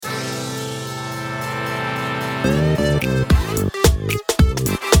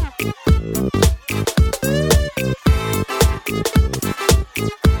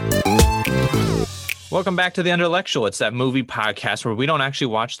Welcome back to The Underlectual. It's that movie podcast where we don't actually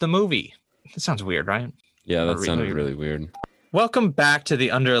watch the movie. That sounds weird, right? Yeah, that sounded really weird. Welcome back to The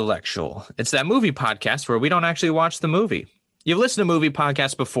Underlectual. It's that movie podcast where we don't actually watch the movie. You've listened to movie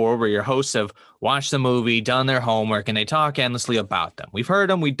podcasts before where your hosts have watched the movie, done their homework, and they talk endlessly about them. We've heard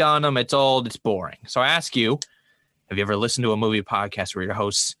them, we've done them, it's old, it's boring. So I ask you, have you ever listened to a movie podcast where your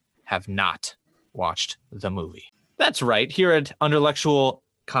hosts have not watched the movie? That's right. Here at Underlectual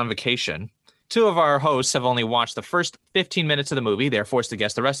Convocation, two of our hosts have only watched the first 15 minutes of the movie. They're forced to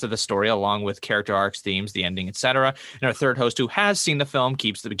guess the rest of the story along with character arcs, themes, the ending, etc. And our third host, who has seen the film,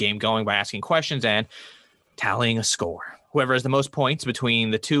 keeps the game going by asking questions and tallying a score. Whoever has the most points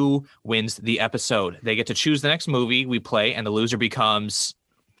between the two wins the episode. They get to choose the next movie we play, and the loser becomes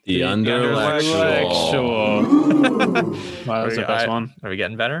The Underlectual. Wow, that's the best one. Are we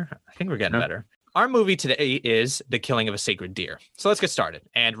getting better? I think we're getting better. Our movie today is The Killing of a Sacred Deer. So let's get started.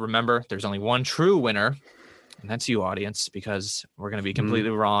 And remember, there's only one true winner, and that's you, audience, because we're going to be completely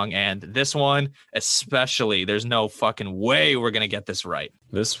wrong. And this one, especially, there's no fucking way we're going to get this right.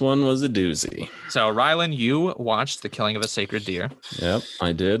 This one was a doozy. So, Rylan, you watched The Killing of a Sacred Deer. Yep,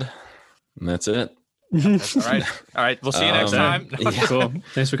 I did. And that's it. That's all right. All right, we'll see you next time. Yeah. Cool.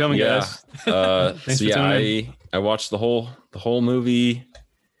 Thanks for coming, guys. Thanks for tuning in. I watched the whole movie.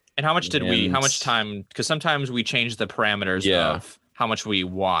 And how much did we? How much time? Because sometimes we change the parameters of how much we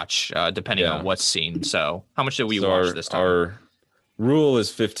watch, depending on what's seen. So, how much did we watch this time? Our rule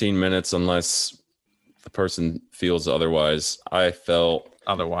is 15 minutes, unless the person feels otherwise. I felt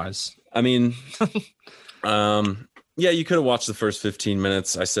otherwise. I mean, yeah, you could have watched the first 15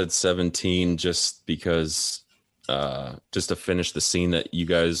 minutes. I said 17 just because, just to finish the scene that you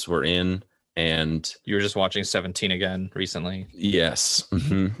guys were in. And you were just watching 17 again recently. Yes.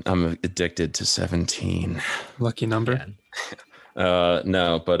 Mm-hmm. I'm addicted to 17. Lucky number.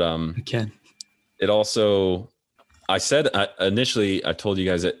 No, but Again. It also, I said initially I told you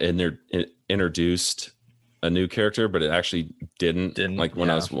guys it introduced a new character, but it actually didn't. Like when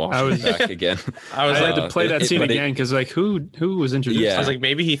I was watching it back again. I had to play that scene again because like who was introduced? I was like,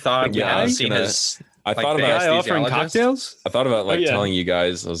 maybe he thought we hadn't seen his. I thought about guy offering cocktails. I thought about telling you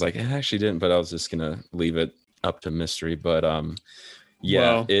guys. I was like, I actually didn't, but I was just gonna leave it up to mystery. But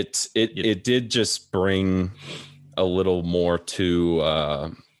it did just bring a little more to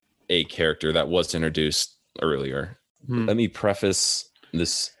a character that was introduced earlier. Let me preface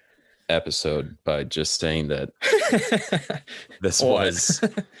this episode by just saying that this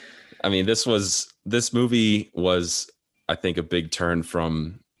movie was, I think, a big turn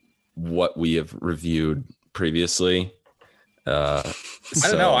from what we have reviewed previously. I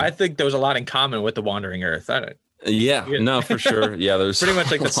don't know. I think there was a lot in common with The Wandering Earth. No, for sure. Yeah, there's pretty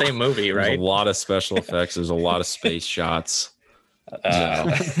much like the same movie, right? There's a lot of special effects. There's a lot of space shots.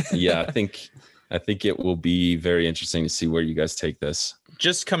 Yeah, I think it will be very interesting to see where you guys take this.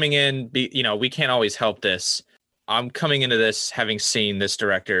 Just coming in, we can't always help this. I'm coming into this having seen this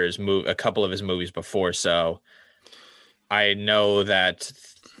director's a couple of his movies before, so I know that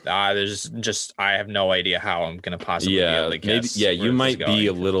I have no idea how I'm going to possibly be able to guess. Maybe, you might be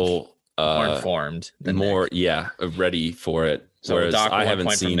a little more informed than Nick. Ready for it. So whereas I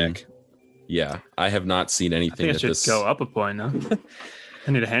haven't seen Nick. Yeah, I have not seen anything. I think I should go up a point now.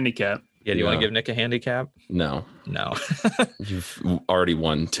 I need a handicap. Yeah, do you want to give Nick a handicap? No. You've already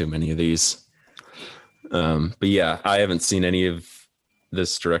won too many of these. But yeah, I haven't seen any of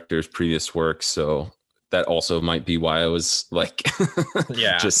this director's previous work, so that also might be why I was like, whoa.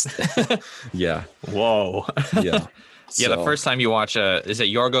 Yeah. Yeah, the first time you watch is it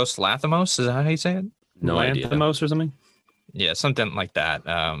Yorgos Lanthimos? Is that how you say it? No idea. Lanthimos or something? Yeah, something like that.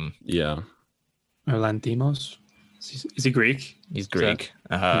 Yeah. Or Lanthimos? Is he Greek? He's Greek.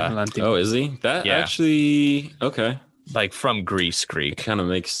 Oh, is he? That actually, okay. Like from Greek. It kind of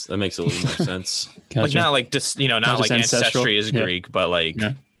makes a little more sense. Gotcha. Like not like just not like ancestry is Greek, but like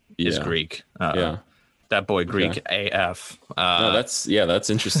is Greek. That boy Greek AF. No, that's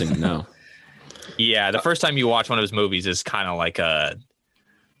interesting to know. Yeah, the first time you watch one of his movies is kind of like a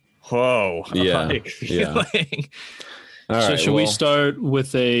whoa. Like feeling. All right, so should we start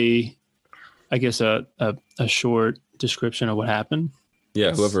with a short description of what happened?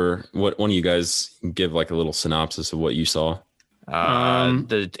 Yeah, what one of you guys give like a little synopsis of what you saw?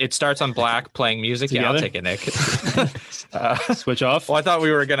 It starts on black playing music. Together? Yeah, I'll take it, Nick. Switch off. Well, I thought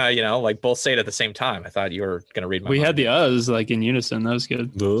we were gonna, like both say it at the same time. I thought you were gonna read my. We had the us like in unison. That was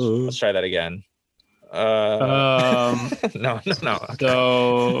good. Let's try that again. No. Okay.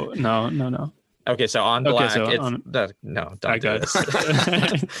 So no. Okay, so on Okay, Black, so it's on- no, I don't do got this.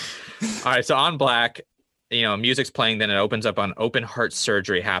 it. All right, so on Black, music's playing, then it opens up on open heart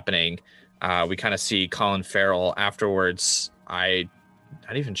surgery happening. We kind of see Colin Farrell afterwards. I'm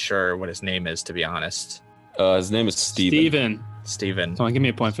not even sure what his name is, to be honest. His name is Steven. Steven. Come on, give me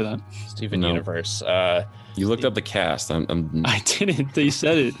a point for that. Steven No. Universe. You looked up the cast. I'm I didn't. He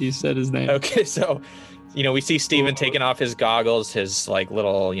said it. He said his name. Okay, so we see Steven taking off his goggles, his like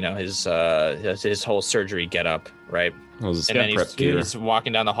little, his whole surgery getup, right? was And then prep gear. he's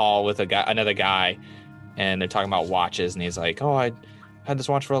walking down the hall with another guy, and they're talking about watches, and he's like, "Oh, I had this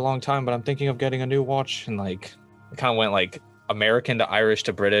watch for a long time, but I'm thinking of getting a new watch." And like, it kind of went like American to Irish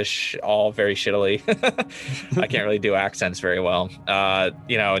to British, all very shittily. I can't really do accents very well.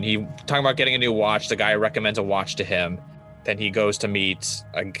 And he talking about getting a new watch. The guy recommends a watch to him. Then he goes to meet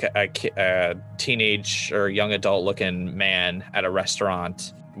a teenage or young adult looking man at a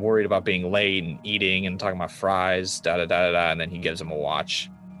restaurant, worried about being late and eating and talking about fries, and then he gives him a watch.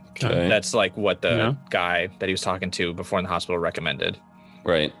 Okay. That's like what the Yeah. guy that he was talking to before in the hospital recommended.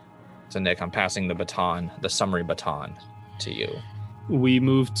 Right. So Nick, I'm passing the summary baton to you. We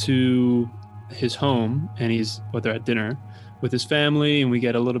move to his home, and they're at dinner with his family, and we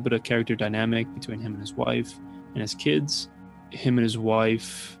get a little bit of character dynamic between him and his wife and his kids. Him and his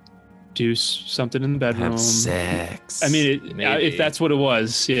wife do something in the bedroom. Have sex. I mean, Maybe. if that's what it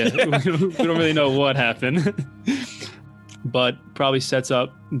was, yeah, we don't really know what happened, but probably sets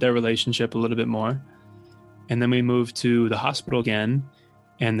up their relationship a little bit more. And then we move to the hospital again,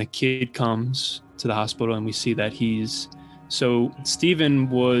 and the kid comes to the hospital, and we see that Steven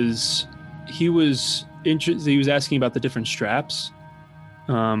was interested. He was asking about the different straps.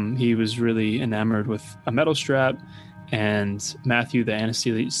 He was really enamored with a metal strap, and Matthew, the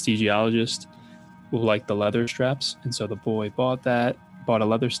anesthesiologist, liked the leather straps, and so the boy bought a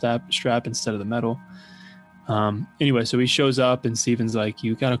leather strap instead of the metal. Anyway, so he shows up, and Steven's like,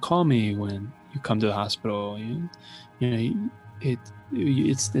 "You gotta call me when you come to the hospital.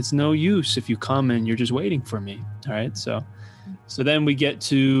 It's no use if you come and you're just waiting for me." All right, so then we get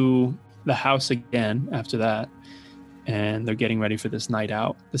to the house again after that, and they're getting ready for this night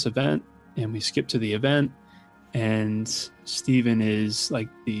out, this event, and we skip to the event, and Steven is like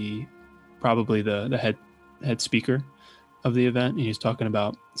probably the head speaker of the event, and he's talking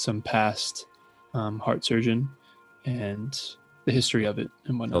about some past heart surgeon and the history of it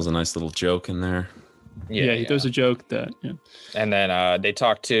and That whatnot. was a nice little joke in there. Yeah, he throws a joke that And then they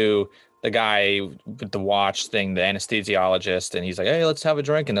talk to the guy with the watch thing, the anesthesiologist, and he's like, "Hey, let's have a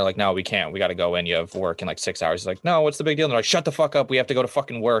drink." And they're like, "No, we can't. We got to go in. You have work in like 6 hours." He's like, "No, what's the big deal?" And they're like, "Shut the fuck up. We have to go to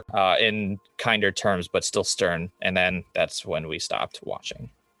fucking work," in kinder terms, but still stern. And then that's when we stopped watching.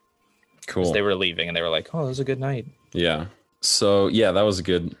 'Cause Cool. they were leaving, and they were like, "Oh, it was a good night." Yeah. So yeah, that was a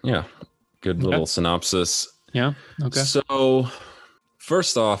good little synopsis. yeah, okay. So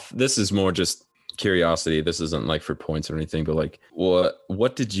first off, this is more just curiosity. This isn't like for points or anything, but like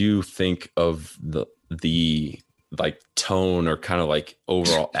what did you think of the like tone or kind of like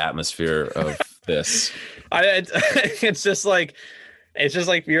overall atmosphere of this? It's just like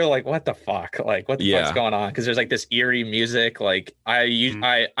you're like, what the fuck? Like, what the fuck's going on? Because there's like this eerie music. Like I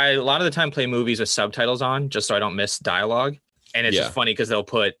a lot of the time play movies with subtitles on just so I don't miss dialogue. And it's just funny because they'll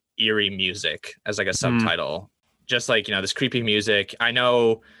put eerie music as like a subtitle. Just like, this creepy music. I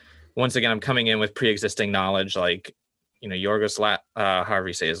know, once again, I'm coming in with pre-existing knowledge. Like, Yorgos, however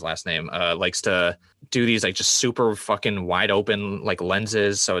you say his last name, likes to do these like just super fucking wide open like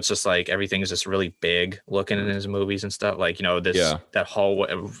lenses. So it's just like everything is just really big looking in his movies and stuff. Like, that hallway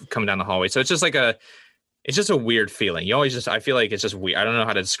coming down the hallway. So it's just like it's just a weird feeling. I feel like it's just weird. I don't know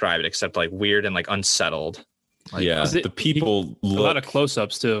how to describe it except like weird and like unsettled. Like, the people a lot of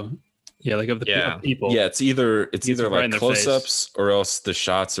close-ups too. Yeah, like of the people. Yeah, it's either right like in their close-ups or else the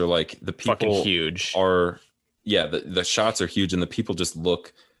shots are like the people fucking huge. The shots are huge and the people just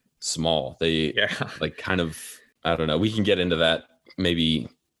look small. They like kind of, I don't know. We can get into that maybe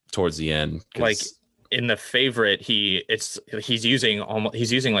towards the end. Like in The Favorite, he's using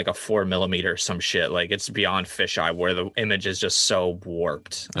like a 4mm some shit. Like it's beyond fisheye where the image is just so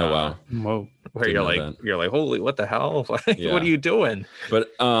warped. Oh wow. Whoa. Where you're like, holy, what the hell? Like, what are you doing? But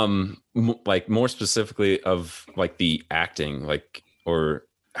like more specifically of like the acting, like, or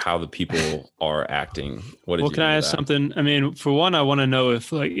how the people are acting. Can I ask something? I mean, for one, I want to know if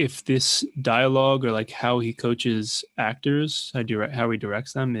this dialogue or like how he coaches actors, how he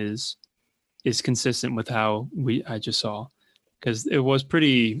directs them is consistent with how I just saw, because it was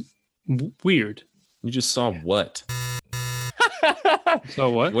pretty weird. You just saw what? So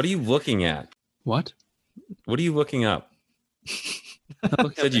what? What are you looking at? What? What are you looking up?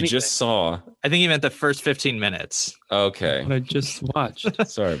 Look You said you just saw. I think he meant the first 15 minutes. Okay. what I just watched.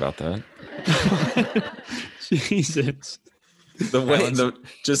 Sorry about that. Jesus. The way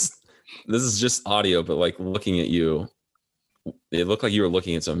this is just audio, but like looking at you, it looked like you were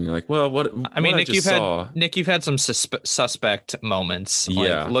looking at something. You're like, well, what? I mean, what Nick, Nick, you've had some suspect moments.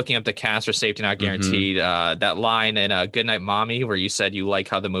 Yeah. Like looking up the cast for Safety Not Guaranteed. That line in Goodnight Mommy where you said you like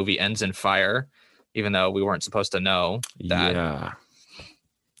how the movie ends in fire, even though we weren't supposed to know that. Yeah.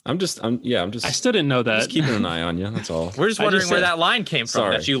 I'm just. I still didn't know that. Just keeping an eye on you. That's all. We're just wondering where that line came from.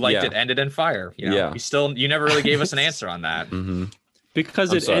 Sorry. That you liked Yeah. it ended in fire. You know? Yeah. You never really gave us an answer on that. Because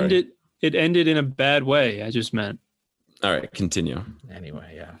I'm it sorry. ended in a bad way. I just meant All right, continue.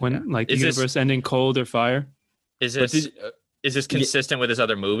 Anyway, yeah. when like the Is this- universe ending cold or fire. Is But this is this consistent with his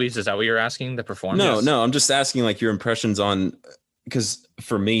other movies? Is that what you're asking? The performance? No. I'm just asking like your impressions on, because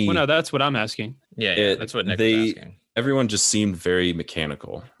for me, Well, no, that's what I'm asking. Yeah, that's what Nick was asking. everyone just seemed very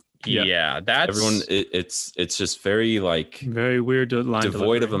mechanical. Yeah. Yeah, that's Everyone, it's just very like Very weird line.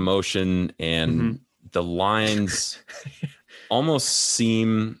 devoid of delivery. emotion, and the lines almost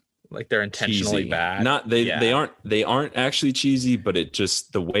seem like they're intentionally cheesy. bad. Not they aren't actually cheesy, but it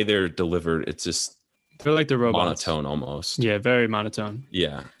just the way they're delivered, it's just They're like the robots. monotone almost. Yeah, very monotone.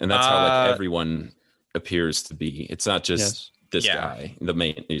 Yeah, and that's how like everyone appears to be. It's not just Yes. this Yeah. guy, the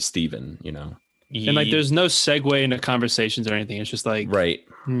main Steven, you know. And like there's no segue into conversations or anything. It's just like Right.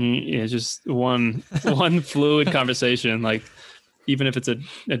 it's just one fluid conversation, like even if it's a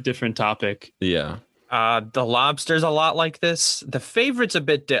different topic. Yeah. The Lobster's a lot like this. The Favorite's a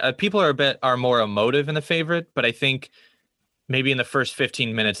bit. People are more emotive in The Favorite, but I think maybe in the first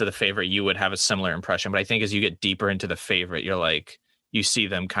 15 minutes of The Favorite you would have a similar impression. But I think as you get deeper into The Favorite, you're like you see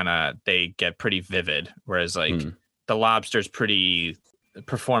them they get pretty vivid, whereas like The Lobster's pretty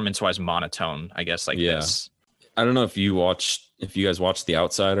performance-wise monotone, I guess. Like this. I don't know if you guys watched The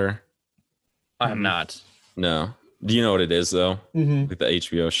Outsider. I have not. No. Do you know what it is though? Like the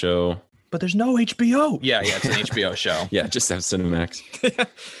HBO show. But there's no HBO. Yeah, it's an HBO show. Yeah, just have Cinemax.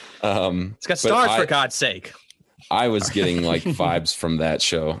 It's got stars for God's sake. I was getting like vibes from that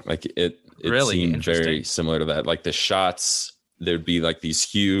show. Like it Really seemed interesting. very similar to that. Like the shots, there'd be like these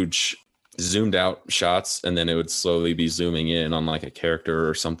huge zoomed out shots, and then it would slowly be zooming in on like a character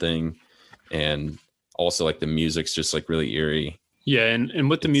or something. And also like the music's just like really eerie. Yeah, and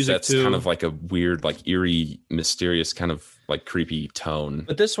with the music That's too. kind of like a weird, like eerie, mysterious kind of like creepy tone.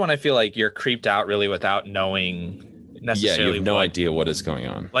 But this one, I feel like you're creeped out really without knowing Yeah, necessarily. you have no idea what is going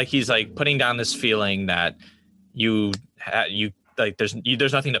on. Like he's like putting down this feeling that you like. There's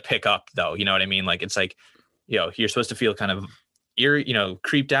nothing to pick up though. You know what I mean? Like it's like, you're supposed to feel kind of eerie,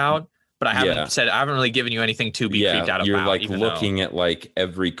 creeped out. But I haven't really given you anything to be creeped out about. You're like looking at like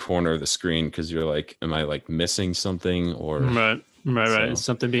every corner of the screen because you're like, am I like missing something or right. So- It's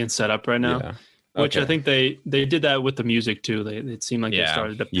something being set up right now. Yeah. Which I Okay. think they did that with the music too. It seemed like they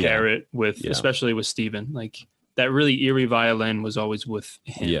started to pair it with, especially with Steven. Like that really eerie violin was always with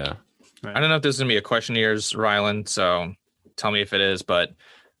him. Yeah. I don't know if this is gonna be a question of yours, Rylan. So tell me if it is. But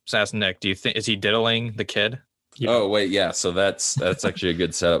just ask Nick. Do you think is he diddling the kid? Yeah. Oh wait, yeah. So that's actually a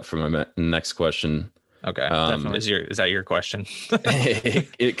good setup for my next question. Okay, Definitely. is that your question?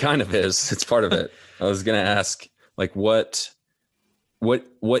 It kind of is. It's part of it. I was gonna ask, like, what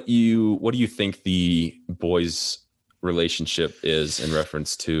do you think the boys' relationship is in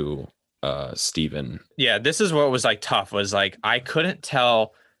reference to Steven? Yeah, this is what was like tough. Was like I couldn't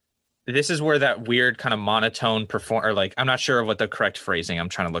tell. This is where that weird kind of monotone or like I'm not sure of what the correct phrasing I'm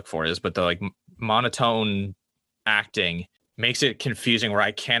trying to look for is, but the like monotone acting makes it confusing where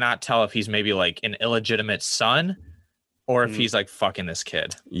I cannot tell if he's maybe like an illegitimate son or if he's like fucking this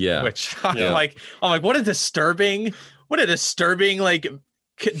kid. Yeah. Which I'm like what a disturbing like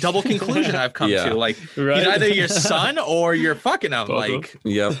double conclusion I've come to. Like Right. he's either your son or you're fucking him. Both of Like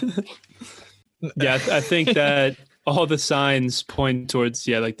Yep. Yeah, I think that all the signs point towards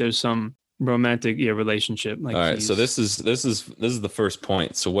like there's some romantic relationship. Like All right. So this is the first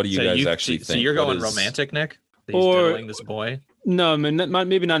point. So what do you guys actually think? So you're What going is- romantic, Nick? That he's Or- diddling this boy. No, I mean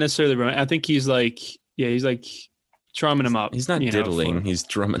maybe not necessarily romantic. I think he's like he's like charming him up. He's not diddling. He's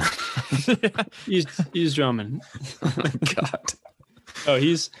drumming. He's drumming. Oh my God. Oh,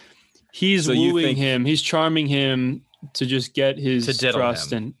 he's So you wooing think- him. He's charming him to just get his To diddle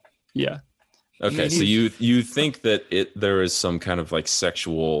trust him. and Okay, so you think that there is some kind of like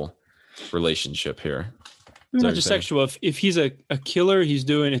sexual relationship here? not what just you're saying? sexual. If he's a killer, he's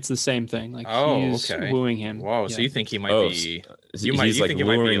doing it's the same thing. Like he's okay. wooing him. Whoa, Yeah. so you think he might Oh, be He's you like think he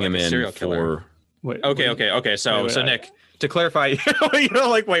might be luring like him a in serial killer. for. Wait, Okay. So wait, Nick, to clarify,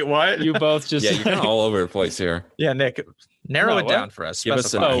 like wait, what? You both just Yeah, you're kind of all over the place here. Yeah, Nick, Narrow No, it what? down for us. Give us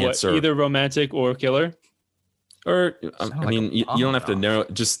Specify. an Oh, what, answer. either romantic or killer. Or Sound I like mean, a you don't have to bomb. narrow.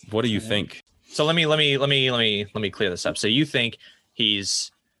 Just what do you think? So let me clear this up. So you think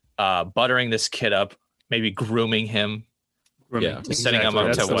he's buttering this kid up, maybe grooming him, Grooming. Yeah. setting him up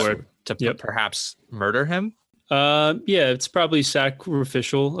That's to the what? word. To Yep. perhaps murder him, Yeah, it's probably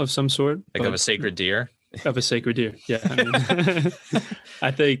sacrificial of some sort. like of a but- sacred deer. of a sacred deer. Yeah, I mean,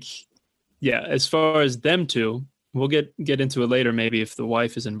 I think, yeah. As far as them two, we'll get into it later. Maybe if the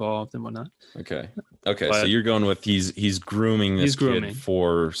wife is involved and whatnot. Okay. Okay. So But- you're going with he's grooming this He's grooming. kid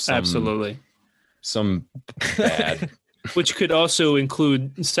for Absolutely, some bad. which could also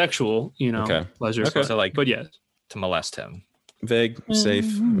include sexual, Okay. pleasure. Okay. So like But yes, to molest him. Vague, safe.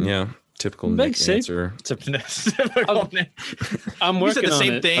 Yeah. Typical Vague, Nick safe. answer. I'm You said working the on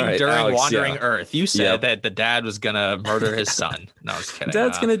same it. thing All right, during Alex, Wandering yeah. Earth. You said Yep. that the dad was gonna murder his son. No, I was kidding.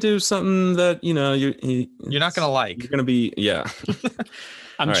 Dad's gonna do something that You're not gonna like. You're gonna be yeah.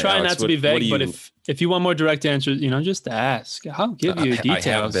 I'm All right, trying Alex, not to be what vague, do but you- if you want more direct answers, just ask. I'll give you details. I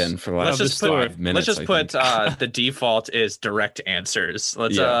have been for the Let's last the just story. 5 minutes. Let's just put the default is direct answers.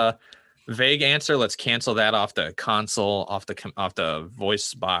 Let's Yeah. vague answer. Let's cancel that off the console, off the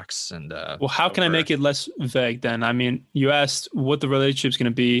voice box, and Well, how can I over. make it less vague then? I mean, you asked what the relationship's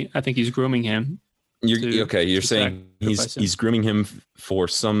going to be. I think he's grooming him. You're okay. You're to saying sacrifice him. he's grooming him for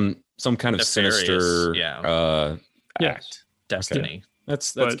some kind of Nefarious, sinister yeah. Yes. act. destiny?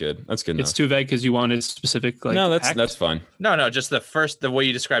 That's But good. That's good enough. It's too vague because you wanted specific like. no, that's act. fine. No, just the way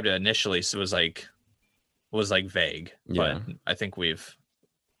you described it initially so was like vague. Yeah. But I think we've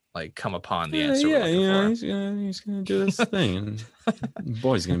like come upon the Yeah, answer we're yeah, looking for. he's gonna do this thing, and the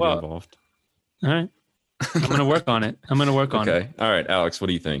boy's gonna Well, be involved. All right. I'm going to work on it. I'm going to work on it. Okay, all right, Alex, what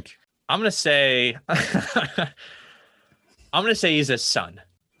do you think? I'm gonna say he's his son.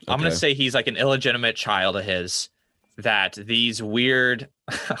 I'm gonna Okay. say he's like an illegitimate child of his. That these weird,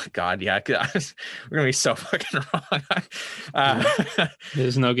 God, yeah, we're gonna be so fucking wrong.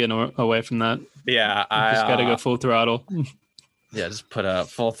 There's no getting away from that. Yeah, Just got to go full throttle. Yeah, just put a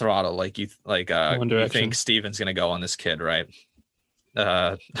full throttle like you One you Direction. think Steven's gonna go on this kid, right?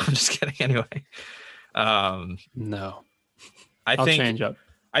 I'm just kidding. Anyway, No. I I'll think change up.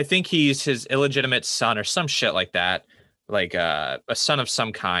 I think he's his illegitimate son or some shit like that, like a son of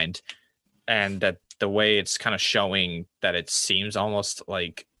some kind, and that the way it's kind of showing that it seems almost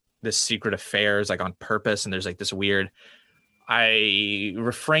like this secret affair is like on purpose, and there's like this weird. I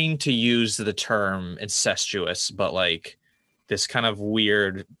refrain to use the term incestuous, but like this kind of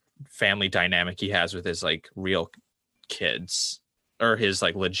weird family dynamic he has with his like real kids or his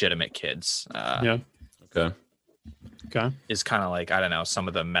like legitimate kids. Yeah. Okay, Okay. Is kind of like, I don't know, some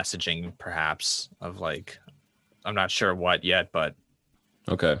of the messaging perhaps of like, I'm not sure what yet, but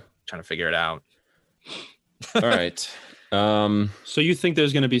okay, trying to figure it out. all right. So you think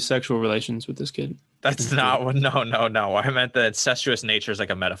there's going to be sexual relations with this kid? That's not what, no. I meant the incestuous nature is like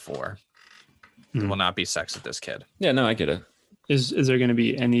a metaphor. There will not be sex with this kid. Yeah, no, I get it. Is there going to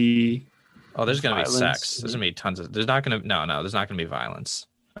be any? Oh, there's going to be Violence. sex. There's going to be tons of, there's not going to, no, there's not going to be violence.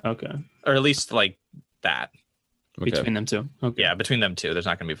 Okay. Or at least like that. Okay, Between them two. Okay. Yeah, between them two, there's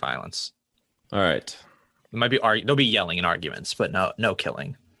not going to be violence. all right. It might be, there'll be yelling and arguments, but no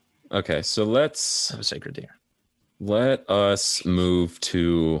killing Okay, so let's of a sacred deer. let us move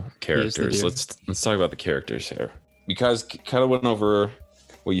to characters. deer. Let's talk about the characters here. You guys kind of went over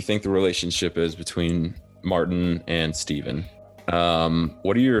what you think the relationship is between Martin and Steven.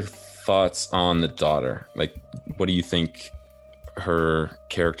 What are your thoughts on the daughter? Like, what do you think her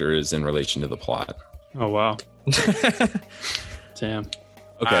character is in relation to the plot? Oh wow. Damn.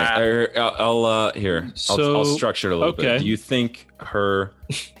 Okay, I'll here. I'll So, structure it a little bit. okay. Do you think her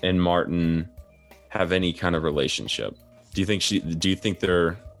and Martin have any kind of relationship? Do you think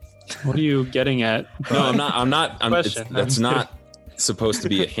they're? What are you getting at? No, I'm not. Question. That's not supposed to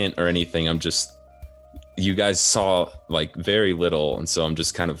be a hint or anything. I'm just. You guys saw like very little, and so I'm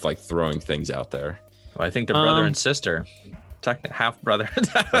just kind of like throwing things out there. Well, I think they're brother and sister. Half brother.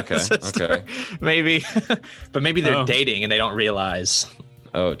 Okay, sister. okay. Maybe, but maybe they're Oh. dating and they don't realize.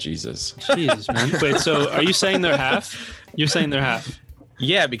 Oh Jesus. Jesus, man. Wait, so are you saying they're half? You're saying they're half.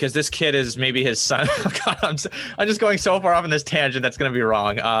 Yeah, because this kid is maybe his son. God, I'm just going so far off in this tangent that's going to be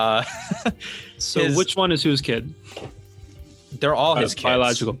wrong. So His- which one is whose kid? They're all his kids.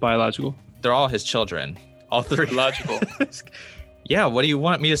 Biological. They're all his children. All three. Biological. Yeah. What do you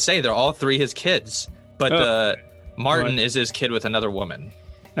want me to say? They're all three his kids, but Oh. Martin Right. is his kid with another woman.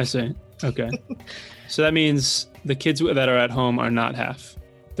 I see. Okay. So that means the kids that are at home are not half.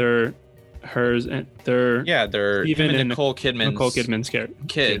 They're hers and they're Yeah, they're Even him and in Nicole Kidman's Nicole Kidman's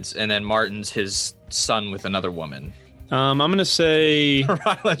kids, and then Martin's his son with another woman. I'm gonna say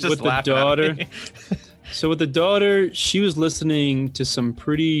Ryla's just with the laughing at daughter. me. So with the daughter, she was listening to some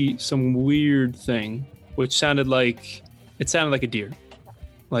weird thing, which sounded like a deer,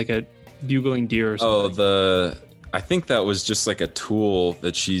 like a bugling deer or something. Oh, I think that was just like a tool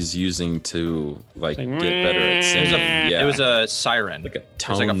that she's using to like Like, get better at singing. Yeah, It was a siren. like a It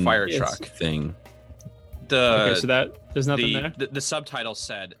was like a tone fire Yes. truck. thing. Okay, so that there's nothing there. The subtitle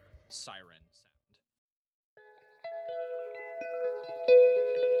said siren sound.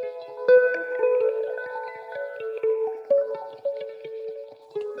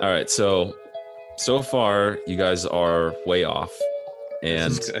 All right, so far you guys are way off,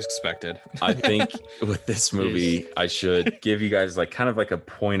 and This is expected. I think with this movie I should give you guys like kind of like a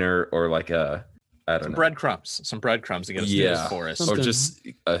pointer or like a I don't know Breadcrumbs. Some breadcrumbs to get us through Yeah. this forest. or Something- just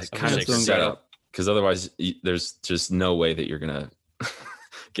a kind of something setup because otherwise there's just no way that you're gonna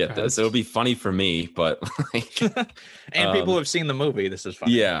get this. It'll be funny for me, but like, And people who have seen the movie, this is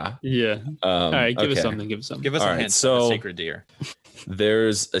funny. yeah. Yeah. All right, give us okay. something. Give us something. Give us All a right, hint so- of the sacred deer.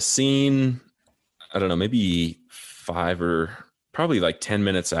 There's a scene, I don't know, maybe 5 or probably like 10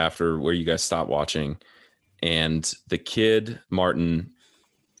 minutes after where you guys stop watching, and the kid Martin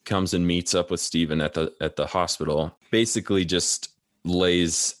comes and meets up with Steven at the hospital. Basically, just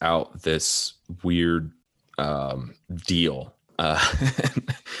lays out this weird deal,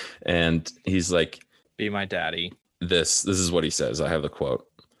 and he's like, Be my daddy. this is what he says. I have the quote.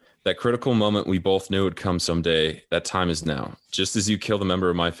 That critical moment we both knew would come someday. That time is now. Just as you killed a member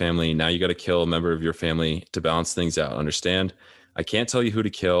of my family, now you got to kill a member of your family to balance things out. Understand? I can't tell you who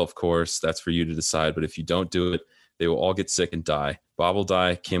to kill, of course. That's for you to decide. But if you don't do it, they will all get sick and die. Bob will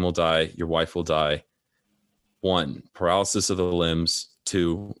die. Kim will die. Your wife will die. 1, paralysis of the limbs.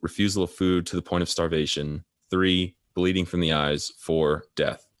 2, refusal of food to the point of starvation. 3, bleeding from the eyes. 4,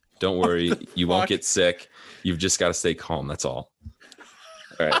 death. Don't worry. You won't get sick. You've just got to stay calm. That's all.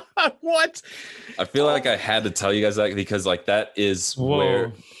 All right. What? I feel like I had to tell you guys that because like that is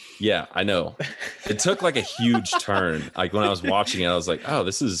where, yeah, I know. It took like a huge turn. Like when I was watching it, I was like, oh,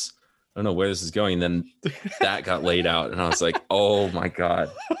 I don't know where this is going. And then that got laid out and I was like, oh my God,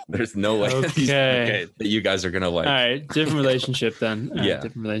 there's no way Okay. that you guys are going to like. All right, different relationship then. All right, Yeah.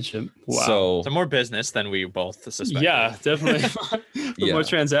 different relationship. Wow. So So more business than we both suspected. yeah, definitely Yeah. more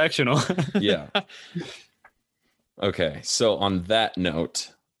transactional. yeah. Okay. So on that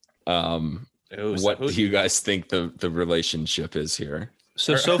note, Ooh, so what who's- do you guys think the relationship is here?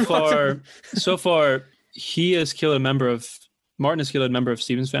 So far, he has killed a member of Martin has killed a member of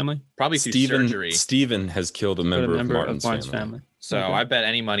Steven's family. Probably through surgery. Steven has killed a member, of Martin's family. So Okay. I bet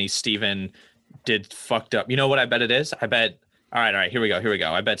any money Steven did fucked up. You know what I bet it is? I bet. All right. Here we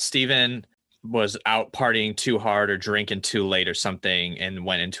go. I bet Steven was out partying too hard or drinking too late or something and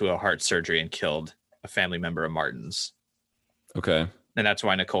went into a heart surgery and killed a family member of Martin's. Okay. And that's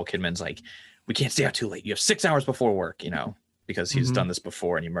why Nicole Kidman's like, we can't stay out too late. You have 6 hours before work, because he's Mhm. done this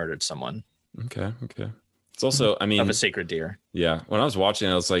before and he murdered someone Okay. It's also, I mean, of a sacred deer. yeah. When I was watching,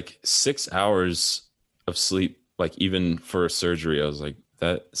 I was like 6 hours of sleep, like even for a surgery, I was like,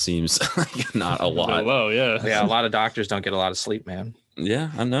 that seems like not a lot. Low, yeah. Yeah, a lot of doctors don't get a lot of sleep, man.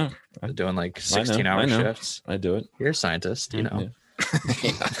 Yeah, I know. They're doing like I know, 16-hour I know. shifts. I do it. You're a scientist, you know.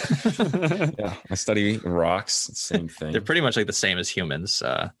 Yeah. I study rocks. Same thing. They're pretty much like the same as humans.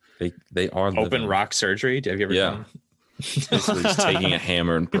 They are Open living. rock surgery. Have you ever Yeah. done? Basically just taking a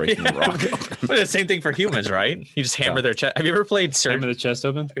hammer and breaking the rock open. But the same thing for humans, right? You just hammer Yeah. their chest. Have you ever played Hammer the chest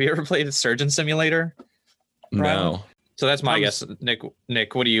open. Have you ever played Surgeon Simulator? No. So that's my I'm guess.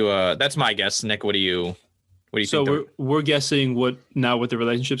 Nick, what do you? That's my guess. Nick, what do you? What do you So think? we're guessing what the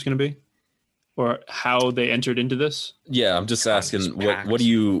relationship's going to be, or how they entered into this. Yeah, I'm just asking Just what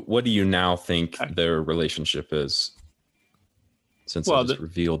do you now think Pact. their relationship is? Since Well, I just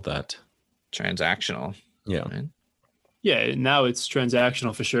revealed that. Transactional. Yeah. Right? Yeah, now it's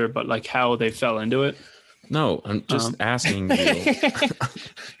transactional for sure, but like how they fell into it, No, I'm just asking you.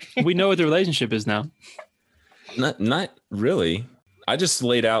 we know what the relationship is now. Not really. I just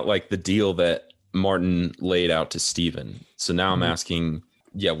laid out like the deal that Martin laid out to Steven. So now I'm asking,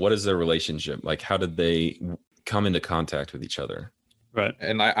 what is their relationship? Like, how did they come into contact with each other? Right.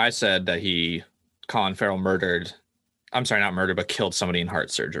 And I said that Colin Farrell murdered. I'm sorry, not murdered, but killed somebody in heart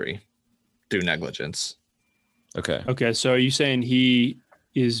surgery through negligence. Okay. Okay. So are you saying he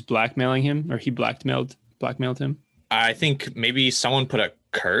is blackmailing him, or he blackmailed him? I think maybe someone put a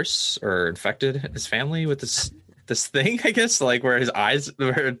curse or infected his family with this thing, I guess, like where his eyes,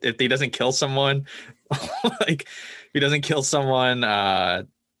 where if he doesn't kill someone, like if he doesn't kill someone,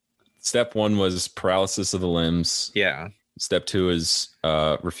 Step 1 was paralysis of the limbs. yeah. Step 2 is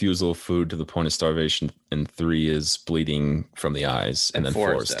refusal of food to the point of starvation, and 3 is bleeding from the eyes, and then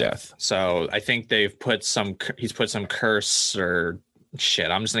 4 is death. So I think he's put some curse or shit.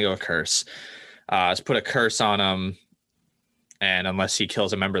 I'm just gonna go with curse. Let's put a curse on him, and unless he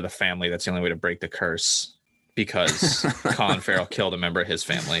kills a member of the family, that's the only way to break the curse, because Colin Farrell killed a member of his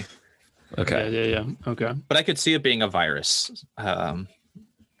family. Okay. Yeah. Okay. But I could see it being a virus of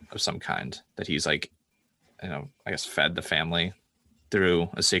some kind that he's like, I guess fed the family through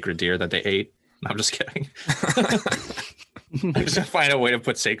a sacred deer that they ate. No, I'm just kidding. I'm just gonna find a way to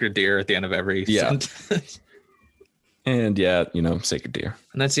put sacred deer at the end of every sentence. And sacred deer.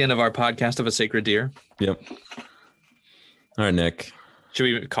 And that's the end of our podcast of a sacred deer. Yep. All right, Nick. Should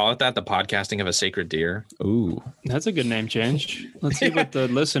we call it that? The podcasting of a sacred deer? Ooh. That's a good name change. Let's see what the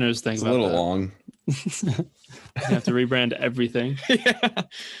listeners think It's about a little that. long. You have to rebrand everything. Yeah.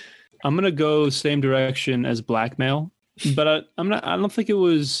 I'm gonna go same direction as blackmail, but I don't think it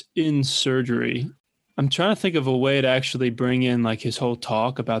was in surgery. I'm trying to think of a way to actually bring in like his whole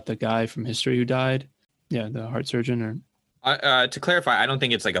talk about the guy from history who died. Yeah, the heart surgeon. Or To clarify, I don't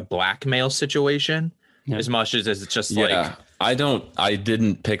think it's like a blackmail situation as much as it's just like. I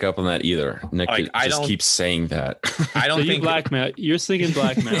didn't pick up on that either. Nick just keeps saying that. I don't think blackmail. You're thinking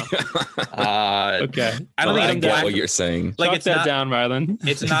blackmail. Okay. I don't think I get what you're saying. Like it's that down, Rylan.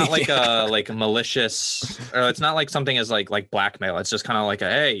 It's not like a malicious, or it's not like something as like blackmail. It's just kind of like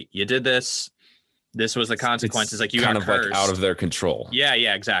hey, you did this. This was the consequences. It's like you kind got of cursed. Like out of their control. Yeah,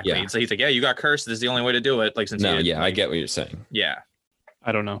 exactly. Yeah. So he's like, yeah, you got cursed. This is the only way to do it. Like since I get what you're saying. Yeah.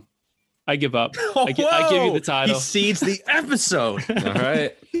 I don't know. I give up. I give you the title. He seeds the episode. All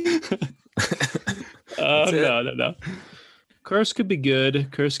right. No. Kursk could be good.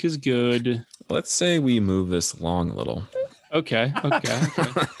 Kursk is good. Let's say we move this along a little. Okay.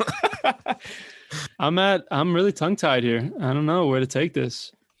 I'm really tongue tied here. I don't know where to take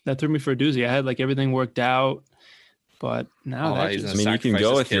this. That threw me for a doozy. I had like everything worked out, but now you can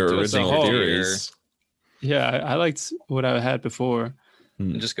go with your original theories. Yeah, I liked what I had before.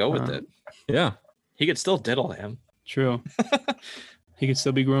 Just go with it. Yeah. He could still diddle him. True. He could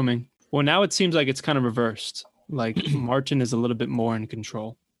still be grooming. Well, now it seems like it's kind of reversed. Like Martin is a little bit more in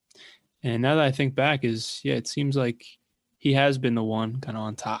control. And now that I think back it seems like he has been the one kind of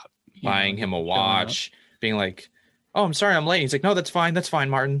on top. Buying him a watch, being like, oh, I'm sorry I'm late. He's like, no, that's fine,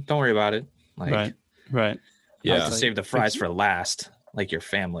 Martin. Don't worry about it. Like, right. Yeah. Have to save the fries for last, like your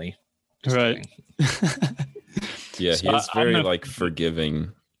family. Just right. Yeah, he is very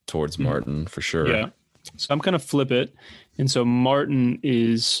forgiving towards Martin for sure. Yeah. So I'm going to flip it. And so Martin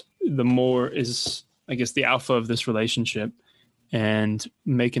is I guess the alpha of this relationship and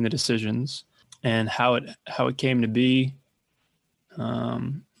making the decisions and how it came to be.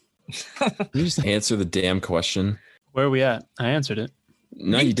 Can you just answer the damn question? Where are we at? I answered it.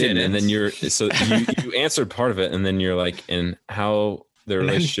 No, you didn't. And then you answered part of it, and then you're like, and how the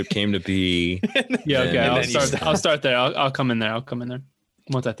relationship came to be. Yeah, okay. I'll start there. I'll come in there.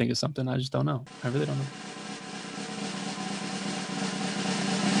 Once I think of something, I just don't know. I really don't know.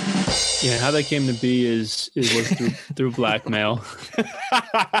 Yeah, how that came to be was through blackmail.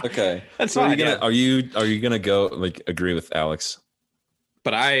 Okay, that's so fine. Are you gonna go agree with Alex?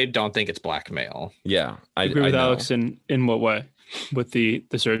 But I don't think it's blackmail. Yeah, I agree with Alex in what way? With the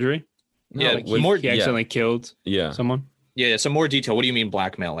surgery? No, he accidentally killed someone. Yeah, some more detail. What do you mean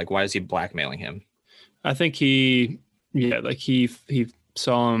blackmail? Like, why is he blackmailing him? I think he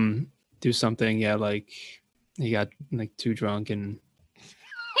saw him do something. Yeah, like he got too drunk and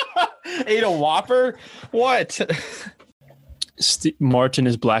ate a Whopper. What? Martin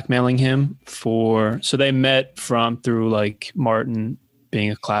is blackmailing him so they met through Martin being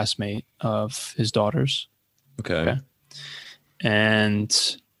a classmate of his daughter's. Okay.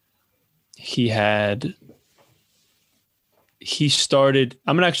 And he started,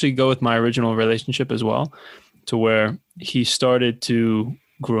 I'm going to actually go with my original relationship as well, to where he started to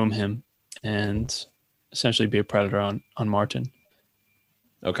groom him and essentially be a predator on Martin.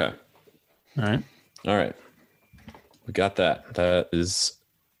 Okay. All right. We got that. That is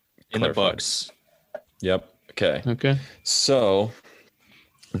in the books. Yep. Okay. So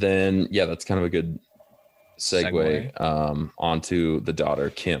then, that's kind of a good segue. Onto the daughter,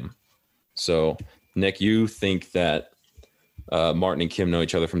 Kim. So, Nick, you think that Martin and Kim know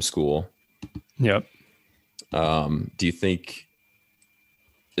each other from school. Yep. Do you think,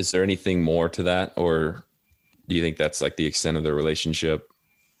 is there anything more to that? Or do you think that's the extent of their relationship?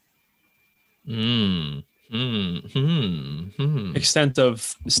 Extent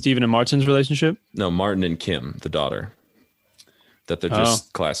of Stephen and Martin's relationship? No, Martin and Kim, the daughter. That they're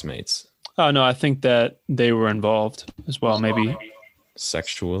just classmates. Oh no, I think that they were involved as well. Maybe.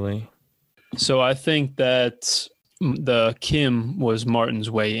 Sexually? So I think that the Kim was Martin's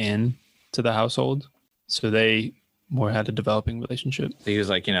way in to the household. So they more had a developing relationship. He was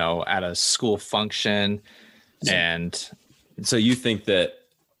like, at a school function, and So you think that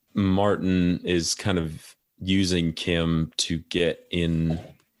Martin is kind of using Kim to get in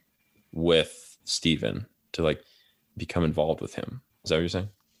with Steven to like become involved with him? Is that what you're saying?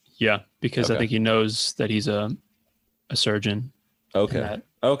 Yeah, because I Okay. think he knows that he's a surgeon. Okay. that-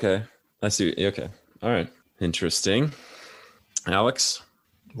 Okay. I see. Okay. All right. Interesting. Alex?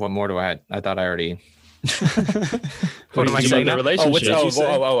 what more do I? I thought I already. What am I did you saying make now? the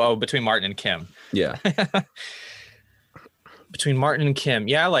relationship? Between Martin and Kim. Yeah. Between Martin and Kim,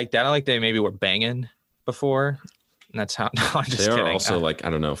 yeah, I like that. I like they maybe were banging before. And that's how. No, I'm just They kidding. are also like, I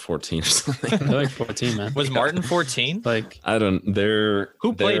don't know, 14 or something. They're like 14, man. Was Martin 14? Like, They're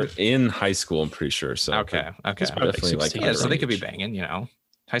Who they're played- in high school, I'm pretty sure. So Okay. He's probably definitely like 16. Yeah, so they underage. could be banging.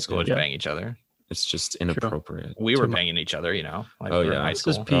 High schoolers Yeah. bang each other. It's just inappropriate. We were Too much. banging each other. Like Oh, we were in yeah. high this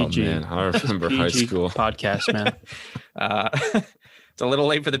is school. PG. Oh, man, I remember high PG school. podcast, man. It's a little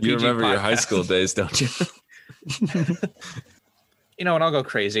late for the PG You remember your high podcast. school days, don't you? You know what? I'll go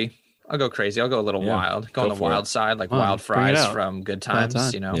crazy. I'll go a little Yeah, wild. Go on go the for wild it. side, like Wow, wild bring it fries out. from Good Wild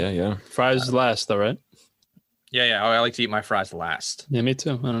Times. time. Yeah. Fries last, though, right? Yeah. I like to eat my fries last. Yeah, me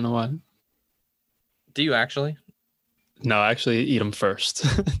too. I don't know why. Do you actually? No, I actually eat them first.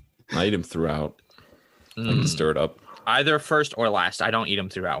 I eat them throughout. I like to stir it up. Either first or last. I don't eat them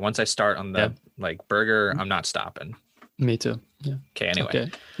throughout. Once I start on the Yeah. burger, I'm not stopping. me too. Yeah. Okay. Anyway,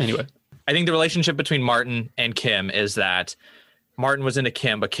 Okay. Anyway. I think the relationship between Martin and Kim is that Martin was into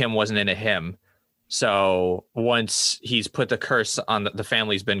Kim, but Kim wasn't into him. So once he's put the curse on the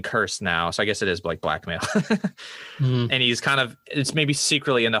family's been cursed now. So I guess it is like blackmail. Mhm. And he's it's maybe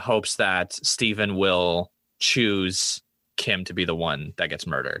secretly in the hopes that Steven will choose Kim to be the one that gets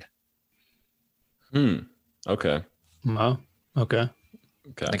murdered. Okay. Oh, okay.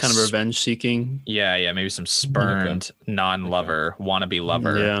 Okay. Like Kind of revenge seeking. Yeah. Maybe some spurned non-lover, wannabe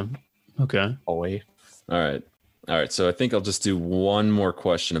lover. Yeah. Okay. Boy. All right. So I think I'll just do one more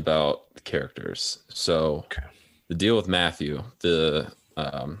question about the characters. So Okay. the deal with Matthew, the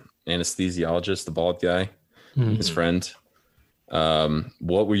anesthesiologist, the bald guy, Mhm. his friend.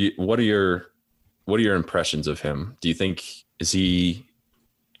 What are your impressions of him? Do you think is he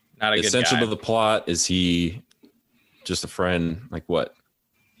Not a good essential guy. to the plot? Is he just a friend? Like what?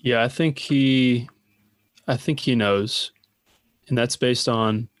 Yeah, I think he knows, and that's based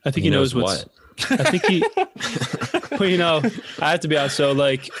on. I think he knows what's. I think he. Well, I have to be honest. So,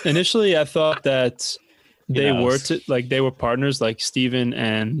 like initially, I thought that they were they were partners. Like Steven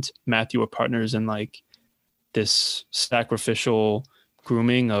and Matthew were partners in like this sacrificial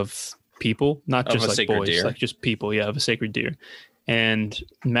grooming of people, not Of just a like sacred boys, deer. like just people. Yeah, of a sacred deer. And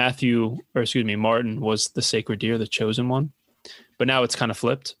Martin was the sacred deer, the chosen one. But now it's kind of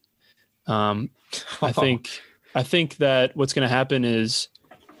flipped. I think that what's going to happen is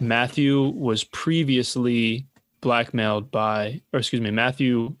Matthew was previously blackmailed by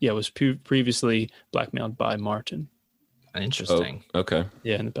Martin. Interesting. Okay.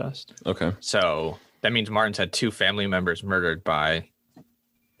 Yeah, in the past. Okay. So that means Martin's had two family members murdered by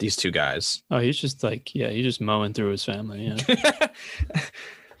these two guys. Oh, he's just he's just mowing through his family. Yeah,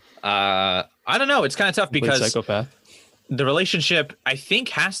 I don't know. It's kind of tough Complete because psychopath. the relationship, I think,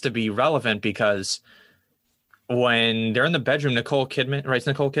 has to be relevant because when they're in the bedroom, Nicole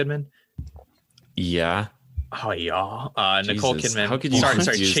Kidman. Yeah. Oh yeah, Nicole Jesus, Kidman. how could you sorry,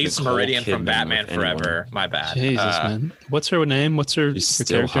 confuse Chase Nicole Meridian from Kidman Batman with anyone? Forever. My bad. Jesus, man. What's her name? What's her She's her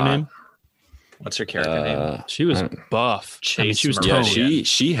still character hot. name? What's her character name? She was I buff. Chase she was Meridian. toned. Yeah,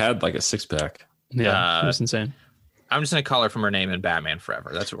 she had like a six pack. Yeah, she was insane. I'm just gonna call her from her name in Batman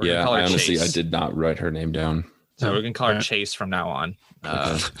Forever. That's what we're Yeah, gonna call her. I honestly Chase. I did not write her name down. So we're gonna call her Alright. Chase from now on.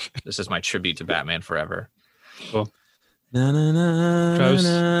 This is my tribute to Batman Forever. Cool. Na, na, na, Gross.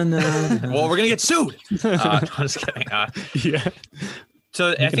 na, na, na. Well, we're gonna get sued. I'm just kidding. Yeah. So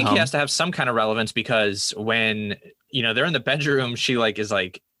I think hum. he has to have some kind of relevance because when they're in the bedroom, she is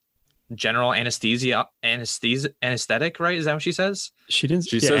general anesthetic, right? Is that what she says? She didn't.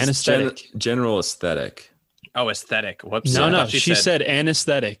 She yeah, says anesthetic. general aesthetic. Oh, aesthetic. Whoops. No, I no. thought She said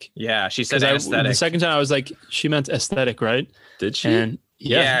anesthetic. Yeah, she said Because anesthetic. the second time I was like, she meant aesthetic, right? Did she? And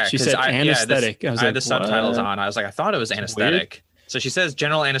yeah, she 'cause said I anesthetic. I was had like, the subtitles what? on. I was like, I thought it was anesthetic. So she says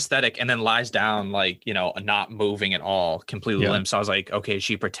general anesthetic and then lies down not moving at all, completely Yeah. limp. So I was like, okay, is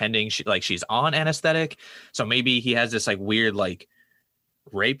she pretending she's on anesthetic? So maybe he has this weird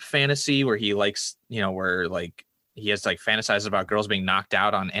rape fantasy where he likes, where he has fantasizes about girls being knocked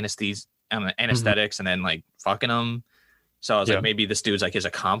out on anesthetics and then like fucking him. So I was like, maybe this dude's like his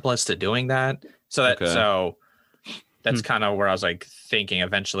accomplice to doing that. So that's kind of where I was like thinking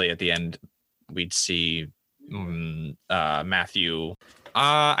eventually at the end we'd see Matthew.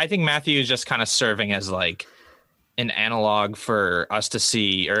 I think Matthew is just kind of serving as like an analog for us to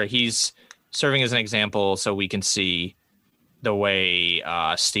see, or he's serving as an example so we can see the way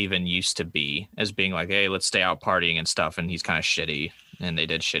Steven used to be, as being like, hey, let's stay out partying and stuff. And he's kind of shitty, and they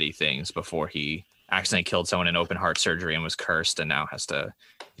did shitty things before he accidentally killed someone in open heart surgery and was cursed, and now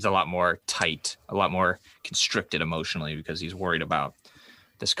he's a lot more tight, a lot more constricted emotionally because he's worried about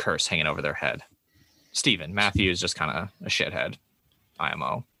this curse hanging over their head. Steven, Matthew is just kind of a shithead.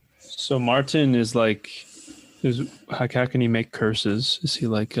 IMO. So Martin is like, how can he make curses? Is he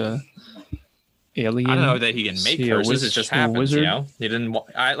like a alien? I don't know that he can make curses. It just happens, you know? He didn't.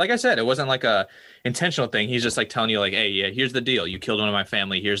 Like I said, it wasn't like a intentional thing. He's just like telling you, like, hey, yeah, here's the deal. You killed one of my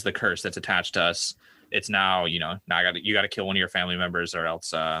family. Here's the curse that's attached to us. It's now, you know, now you got to kill one of your family members, or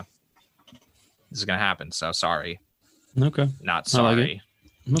else this is gonna happen. So sorry. Okay. Not sorry.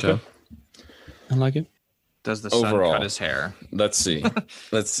 I like it. Okay. I like it. Does the son cut his hair? Let's see.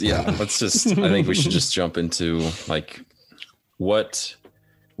 Let's just, I think we should just jump into like, where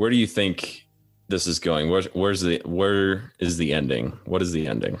do you think this is going? Where is the ending? What is the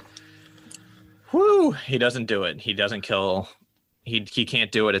ending? Whew, he doesn't do it. He doesn't kill. He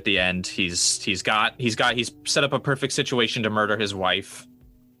can't do it at the end. He's set up a perfect situation to murder his wife.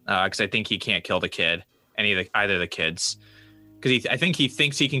 Because I think he can't kill the kid, either of the kids. Because I think he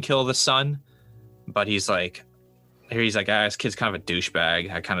thinks he can kill the son. But he's like, this kid's kind of a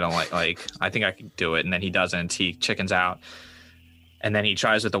douchebag. I kind of don't like, I think I can do it. And then he doesn't. He chickens out. And then he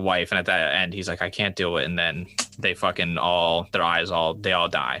tries with the wife. And at that end, he's like, I can't do it. And then they fucking they all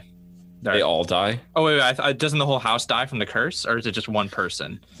die. They all die? Oh, wait. Doesn't the whole house die from the curse? Or is it just one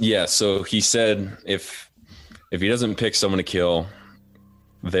person? Yeah. So he said if he doesn't pick someone to kill,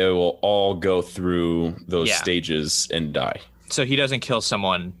 they will all go through those stages and die. So he doesn't kill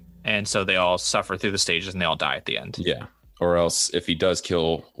someone. And so they all suffer through the stages and they all die at the end. Yeah. Or else if he does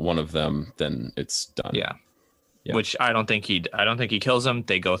kill one of them, then it's done. Yeah. Which I don't think he kills them.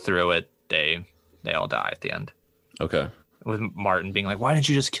 They go through it. They all die at the end. Okay. With Martin being like, why didn't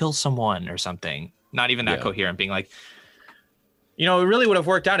you just kill someone or something? Not even that coherent, being like, you know, it really would have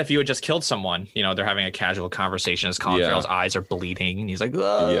worked out if you had just killed someone. You know, they're having a casual conversation as Colin Farrell's eyes are bleeding and he's like,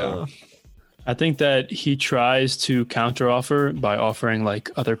 ugh. Yeah. I think that he tries to counteroffer by offering like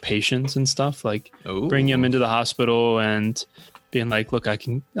other patients and stuff, like bring him into the hospital and being like, look,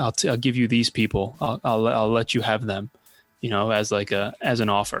 I'll give you these people. I'll let you have them, you know, as an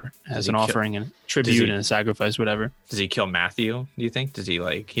offer, as an offering and tribute and a sacrifice, whatever. Does he kill Matthew? Do you think? Does he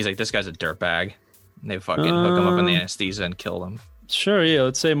he's like, this guy's a dirtbag. They fucking hook him up in the anesthesia and kill him. Sure. Yeah.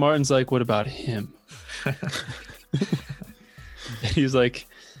 Let's say Martin's like, what about him? He's like,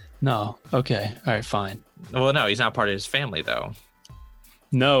 no. Okay. All right. Fine. Well, no, he's not part of his family, though.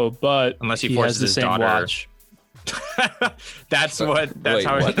 No, but unless he forces his daughter. Watch. That's how.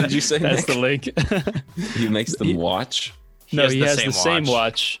 What did you say? That's Nick? the link. He makes them watch. He has the same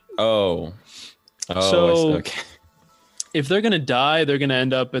watch. Oh. So okay. If they're gonna die, they're gonna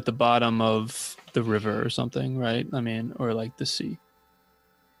end up at the bottom of the river or something, right? I mean, or like the sea.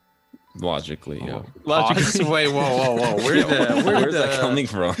 Logically, yeah. Wait, whoa. Where's that coming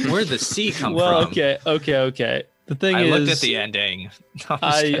from? Where'd the sea come from? Well, okay. The thing is, I looked at the ending.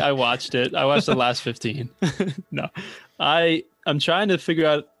 I watched it. I watched the last 15. No, I'm trying to figure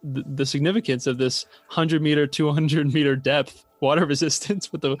out the significance of this 100-meter, 200-meter depth water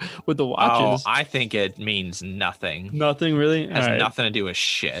resistance with the watches. Oh, I think it means nothing. Nothing really. It has nothing to do with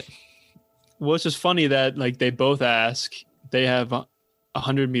shit. Well, it's just funny that like they both ask. They have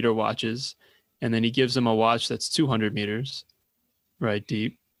 100-meter watches, and then he gives them a watch that's 200 meters, right,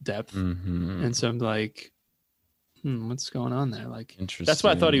 depth. Mm-hmm. And so I'm like, what's going on there? Like, interesting. That's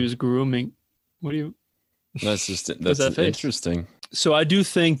why I thought he was grooming. That's interesting. So I do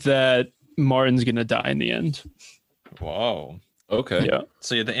think that Martin's gonna die in the end. Whoa. Okay. Yeah.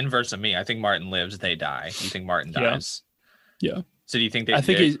 So you're the inverse of me. I think Martin lives, they die. You think Martin dies? Yeah. So do you think I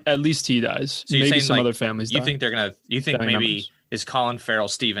think at least he dies. So maybe some other families die. You think they're gonna? You think maybe numbers. Is Colin Farrell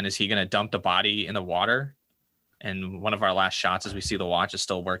Steven? Is he gonna dump the body in the water? And one of our last shots, as we see the watch is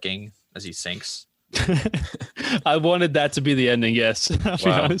still working as he sinks. I wanted that to be the ending. Yes, I'll be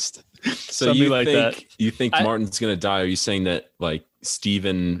honest. So you think Martin's gonna die? Are you saying that like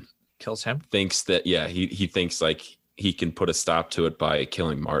Steven kills him? Thinks that he thinks like he can put a stop to it by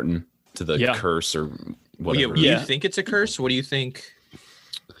killing Martin to the curse or whatever. You think it's a curse? What do you think?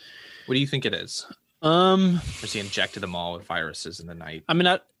 What do you think it is? Or he injected them all with viruses in the night? I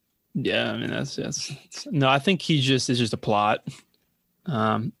mean, Yeah, I mean no. I think he just is just a plot.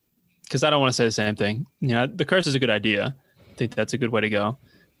 Because I don't want to say the same thing. The curse is a good idea. I think that's a good way to go.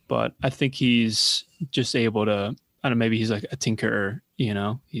 But I think he's just able to. I don't know. Maybe he's like a tinkerer.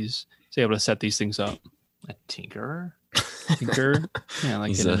 He's able to set these things up. A tinkerer. Tinker. Yeah,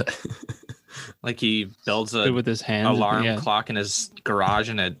 like like he builds a good with his hands. alarm clock in his garage,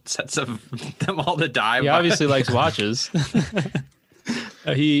 and it sets them all to die. He obviously likes watches.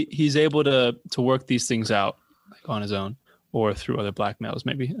 He's able to work these things out like on his own or through other blackmails.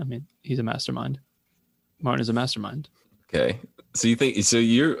 Maybe. I mean, he's a mastermind. Martin is a mastermind. Okay. So you think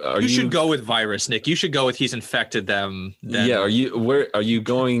you should go with virus, Nick. You should go with he's infected them. Then. Yeah. Are you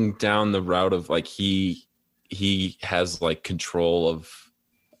going down the route of like he has like control of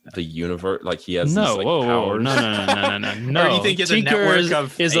the universe? Like he has no, these, like, powers? No. Or you think it's a network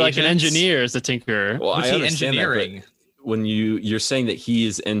of is like an agents? engineer is the tinkerer. Well, What's I he understand engineering? that, but when you're saying that he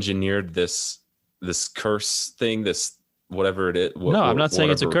has engineered this curse thing, this whatever it is. No, I'm not saying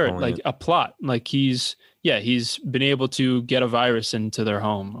it's a whatever we're curse. calling Like a plot. Like he's been able to get a virus into their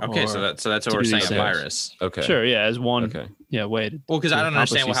home. Okay, so that's what we're do saying. these A things. virus. it. Okay. Sure, yeah, as one Okay. way. Well, because to I don't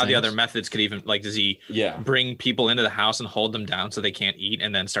understand accomplish how these the other things. methods could even like. Does he Yeah. bring people into the house and hold them down so they can't eat,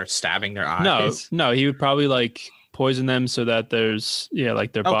 and then start stabbing their eyes? No, he would probably like poison them so that there's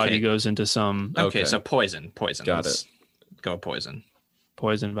like their body Okay. goes into some Okay, Okay. so poison. Got Let's go with poison.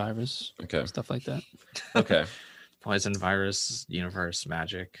 poison virus, Okay. stuff like that. Okay. Poison, virus, universe,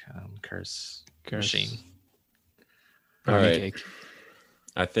 magic, curse, Curse. machine. All Brownie right. cake.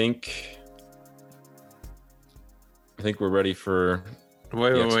 I think we're ready for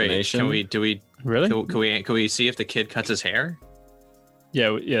Wait. explanation? Can we Really? can we see if the kid cuts his hair?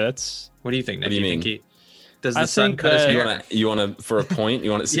 Yeah. That's What do you think, Nick? What do you think mean? he does I the son think cut his that- hair? you want to for a point? You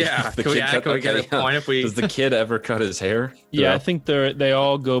want to see Yeah, if the can we- kid cut can we get a point if we- Does the kid ever cut his hair? I think they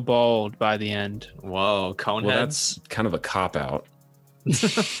all go bald by the end. Whoa, cone Well, heads. that's kind of a cop out.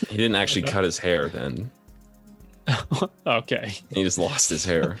 He didn't actually cut his hair then. Okay. He just lost his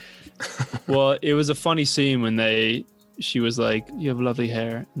hair. Well, it was a funny scene when she was like, "You have lovely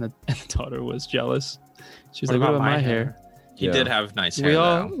hair," and the daughter was jealous. She was like, "What about my hair? He Yeah. did have nice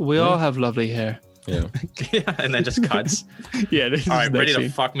hair. We all have lovely hair." Yeah. yeah, and then just cuts. Yeah. This All is right, the ready next to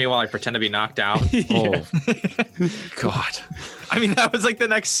scene. fuck me while I pretend to be knocked out. Oh, God. I mean, that was like the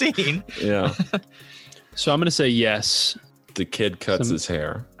next scene. Yeah. So I'm gonna say yes. The kid cuts his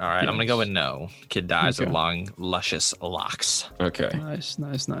hair. All right, I'm gonna go with no. Kid dies Okay. with long, luscious locks. Okay. Nice.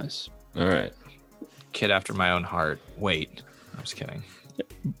 All right. Kid after my own heart. Wait, I'm just kidding.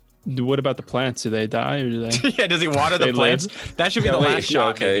 What about the plants? Do they die or do they? Yeah, does he water the They plants? That should be Yeah, the wait, last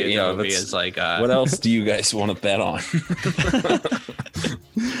shot. okay, maybe, in yeah, the movie that's- is like. What else do you guys want to bet on?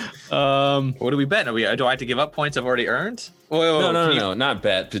 What do we bet? Do I have to give up points I've already earned? Wait, No, not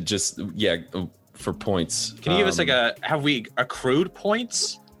bet, but just for points. Can you give us like have we accrued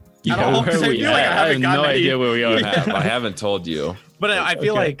points? Yeah, I don't know, where 'cause I we feel like at? I I have haven't no gotten any- idea where we are. I haven't told you. But I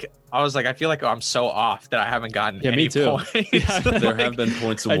feel Okay. like I feel like I'm so off that I haven't gotten Yeah, any me too. points. There have been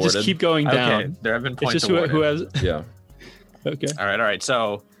points I awarded. just keep going down. Okay, there have been It's points just awarded. who has. Yeah. Okay. All right.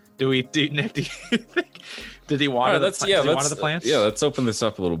 So, Nick, do you think did he water the plants? Did he water the plants? Yeah, let's open this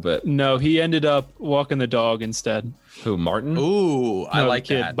up a little bit. No, he ended up walking the dog instead. Who, Martin? Ooh, I No, like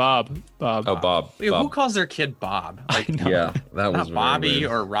kid, that. Bob. Oh, Bob. Wait, who Bob. calls their kid Bob? Like know. Yeah, that was not very Bobby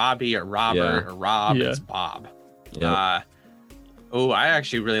weird. or Robbie or Robert Yeah. or Rob. Yeah. It's Bob. Yeah. I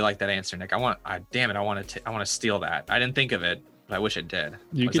actually really like that answer, Nick. Damn it, I want to steal that. I didn't think of it, but I wish it did.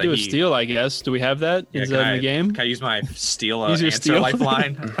 You Was could that do a he- steal, I guess. Do we have that? Yeah, Is can that I- in the game? Can I use my steal Use your answer steal?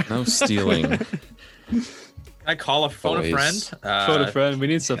 lifeline? No stealing. Can I call a phone a Always. friend? Phone a friend. We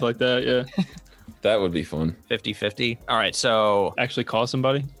need stuff like that. Yeah. That would be fun. 50-50. All right, so Actually call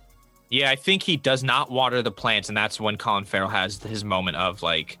somebody. yeah, I think he does not water the plants, and that's when Colin Farrell has his moment of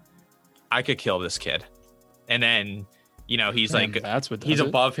like, I could kill this kid, and then he's And like, that's what he's does it.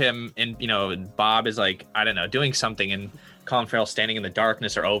 above him, and Bob is like, I don't know, doing something, and Colin Farrell standing in the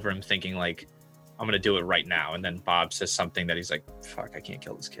darkness or over him, thinking like, I'm gonna do it right now, and then Bob says something that he's like, fuck, I can't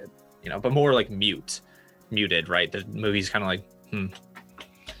kill this kid, but more like muted, right? The movie's kind of like,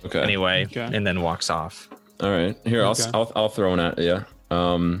 Okay. anyway, Okay. and then walks off. All right. Here, Okay. I'll throw one at you.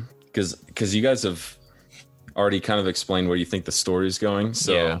 Because you guys have already kind of explained where you think the story is going.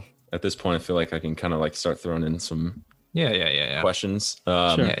 So Yeah. at this point, I feel like I can kind of like start throwing in some Yeah. questions.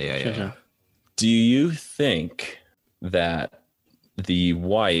 Sure. Yeah. Do you think that the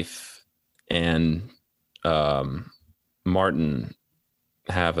wife and Martin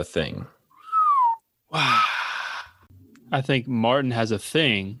have a thing? I think Martin has a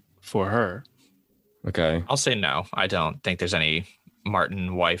thing for her. Okay. I'll say no. I don't think there's any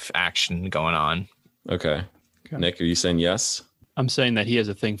Martin wife action going on. Okay. Nick, are you saying yes? I'm saying that he has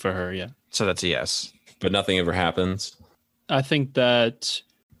a thing for her. Yeah. So that's a yes. But nothing ever happens? I think that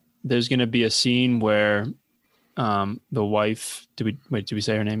there's going to be a scene where the wife. Did we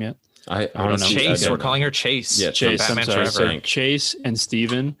say her name yet? I don't know. honestly, Chase. I We're don't calling her Chase. Yeah, from Chase. I'm Batman sorry. Forever. So Chase and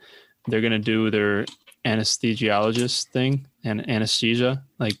Steven, they're going to do their anesthesiologist thing and anesthesia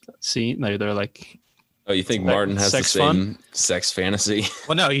scene. They're like. Oh, you think Like Martin has the sex same fun? sex fantasy?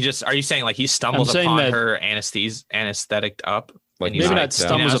 Well, no, are you saying like he stumbles I'm saying upon that- her anesthetic up? Like and he's maybe like, not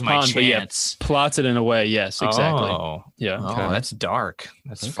stumbles "Now's my upon, but yeah, chance." plots it in a way. Yes, exactly. Oh, Yeah. oh, Okay. that's dark.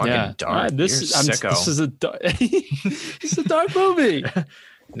 That's fucking Yeah. dark. This You're a is sicko. this is a this is a dark movie.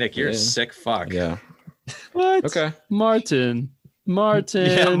 Nick, you're a Yeah. sick fuck. Yeah. What? Okay. Martin.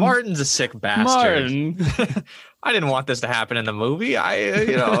 Yeah, Martin's a sick bastard. Martin. I didn't want this to happen in the movie.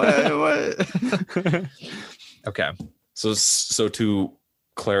 Okay. So to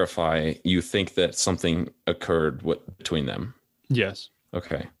clarify, you think that something occurred between them? Yes.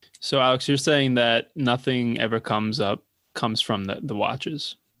 Okay. So Alex, you're saying that nothing ever comes from the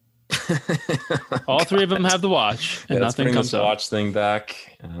watches. All three of them have the watch, and Yeah, let's nothing bring comes this up. watch thing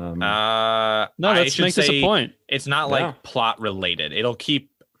back. No, I let's should make this a say point. It's not Yeah. like plot related. It'll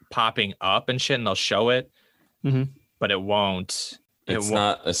keep popping up and shit, and they'll show it, Mhm. but it won't. It's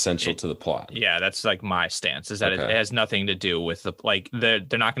not essential to the plot. Yeah, that's like my stance. Is that it Okay. has nothing to do with they're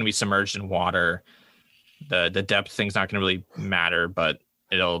not going to be submerged in water. The depth thing's not going to really matter, but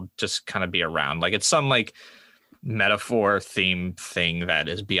it'll just kind of be around. Like it's some like metaphor theme thing that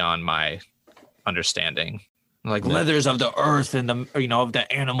is beyond my understanding. Like leathers of the earth and of the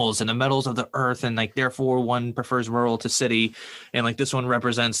animals and the metals of the earth, and like therefore one prefers rural to city, and like this one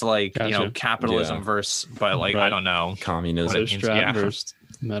represents like Gotcha. capitalism Yeah. versus, but like I Right. don't know. Communism. What So it means, strap yeah. versus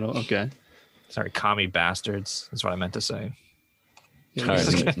metal. Okay. Sorry, commie bastards. That's what I meant to say. All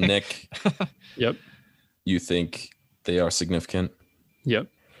right, Nick, Yep. you think they are significant? Yep.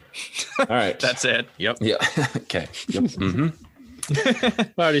 All right. That's it. Yep. yeah. Okay. Yep. hmm I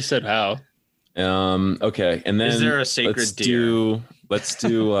already said how. Okay. And then Is there a sacred let's deer? let's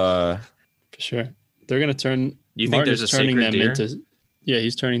do For sure. They're gonna turn. You think Martin there's is a turning sacred them deer? into. Yeah,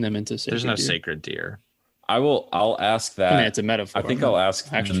 he's turning them into sacred There's no deer. sacred deer. I'll ask that. I mean, it's a metaphor. I think I'll ask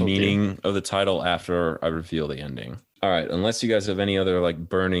the Actual meaning of the title after I reveal the ending. All right, unless you guys have any other like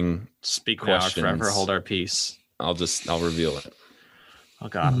burning, Speak now or forever Questions. hold our peace. I'll reveal it. Oh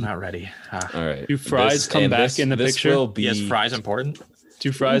God, I'm not ready. All right. Do fries come back in the this picture? Will be Is fries important?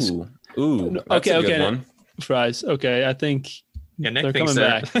 Two fries. Ooh, that's Okay, a good okay. one. Fries. Okay, I think Yeah, Nick they're thinks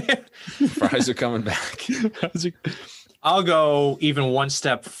coming that. Fries are coming back. I'll go even one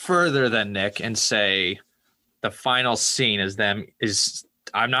step further than Nick and say the final scene is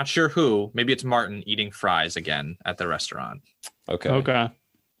I'm not sure who. Maybe it's Martin eating fries again at the restaurant. Okay. Okay.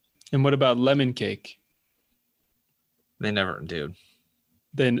 And what about lemon cake? They never, dude.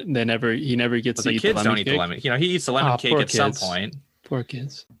 Then he never gets But to the eat kids the lemon don't eat cake. the lemon. He eats the lemon cake poor at some kids. point. Poor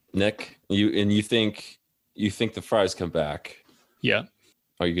kids. Nick, you think the fries come back? Yeah,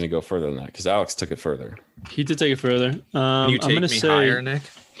 Are you going to go further than that? Because Alex took it further. he did take it further. Can you I'm take gonna me say higher, Nick?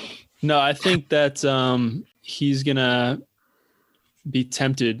 no. I think that he's gonna be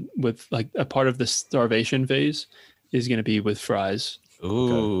tempted with like a part of the starvation phase is gonna be with fries.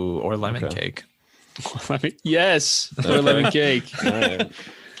 Ooh, or lemon Okay. cake. Yes, or lemon cake. All right.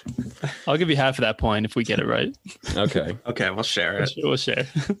 I'll give you half of that point if we get it right. Okay. Okay, we'll share it. We'll share.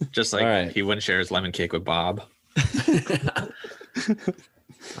 Just like All right. he wouldn't share his lemon cake with Bob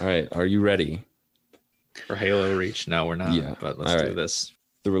All right. Are you ready? for Halo Reach. No, we're not. Yeah. But let's All do right. this.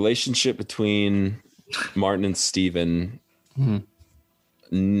 The relationship between Martin and Steven, Mhm.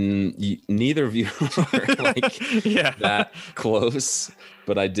 neither of you are like Yeah. that close,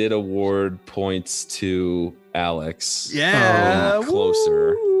 but I did award points to Alex. Yeah.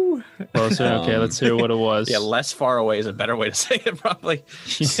 Closer. Woo. Closer. Okay, let's hear what it was. Yeah, less far away is a better way to say it, probably.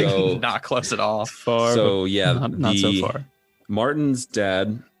 So- Not close at all. far. So yeah, not so far. Martin's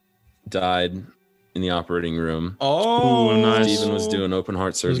dad died in the operating room. Oh, Ooh, nice. Steven was doing open heart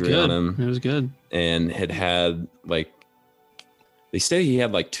It was surgery good. on him It was good. and had like, they say he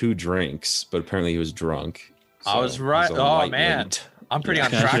had like 2 drinks, but apparently he was drunk. I was So right. he's a Oh, lightweight. man. I'm pretty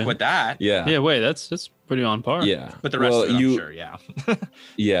on Gotcha. track with that. Yeah. Yeah, wait, that's pretty on par. Yeah. But the rest Well, of it, I'm sure, yeah.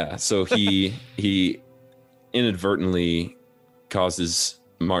 Yeah. So he inadvertently causes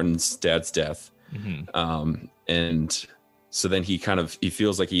Martin's dad's death. Mhm. And so then he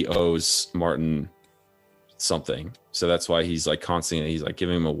feels like he owes Martin something. So that's why he's like he's like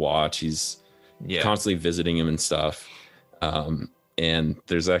giving him a watch. He's Yeah. constantly visiting him and stuff. And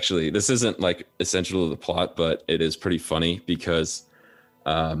there's actually, this isn't like essential to the plot, but it is pretty funny because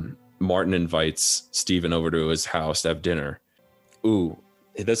Martin invites Steven over to his house to have dinner. Ooh,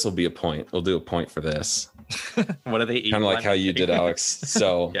 this will be a point. We'll do a point for this. What do they eat? Kind of like how you did, Alex.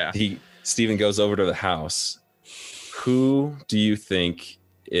 So Yeah. Steven goes over to the house. Who do you think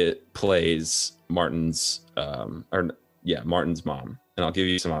it plays Martin's Martin's mom? And I'll give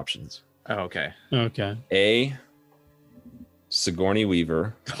you some options. Oh, okay. Okay. A, Sigourney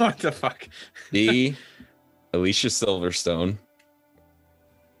Weaver. What the fuck? B, Alicia Silverstone.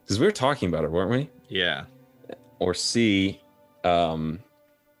 Because we were talking about her, weren't we? Yeah. Or C,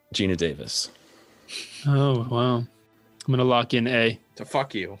 Gina Davis. Oh wow. I'm gonna lock in A. So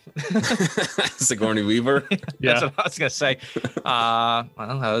fuck you. Sigourney Weaver. Yeah. That's what I was gonna say. Well,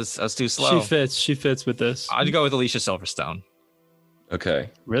 I was too slow. She fits with this. I'd go with Alicia Silverstone. Okay.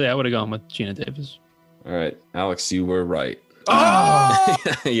 Really, I would have gone with Gina Davis. All right. Alex, you were right. Oh,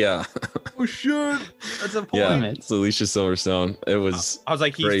 Yeah. oh shit! That's a point. Yeah. Damn it. It's Alicia Silverstone. It was I was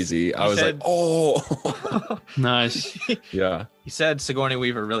like, crazy. I was said- like, oh. Nice. Yeah. He said Sigourney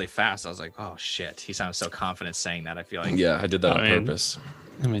Weaver really fast. I was like, oh shit. He sounded so confident saying that. I feel like Yeah. I did that on I mean, purpose.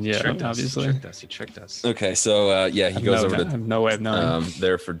 I mean, yeah, tricked us. obviously. He tricked us. Okay. So, he goes over I have no way of knowing. to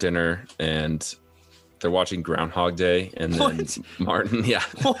there for dinner and they're watching Groundhog Day. And then What? Martin, yeah,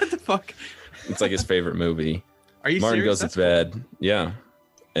 What the fuck? it's like his favorite movie. Are you Martin serious? goes to bed. Yeah.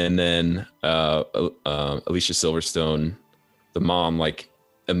 And then Alicia Silverstone, the mom, like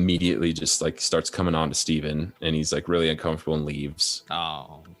immediately just like starts coming on to Steven and he's like really uncomfortable and leaves.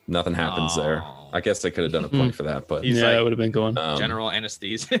 Oh, Nothing happens there. Oh. I guess I could have done a point for that, but He's yeah, like, that would have been going. general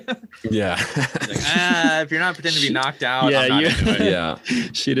anesthesia. yeah. Like, if you're not pretending to be knocked out, Yeah, I'm not you- into it. Yeah.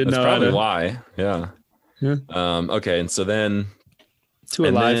 She didn't That's know how probably to. why. Yeah. Yeah. Okay. And so then Too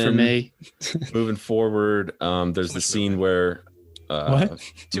and alive for then- me. moving forward, there's the much scene where What?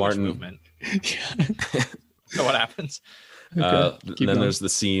 Too Martin, much movement. So what happens? Okay, then keep going. there's the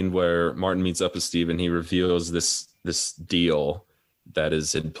scene where Martin meets up with Steven. He reveals this deal that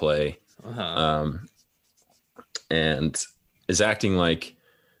is in play. Uh-huh. And is acting like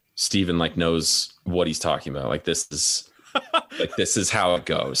Steven like knows what he's talking about. Like this is how it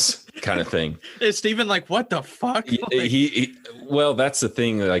goes, kind of thing. Is Steven like, what the fuck? Well, that's the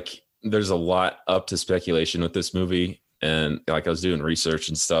thing. Like, there's a lot up to speculation with this movie, and like I was doing research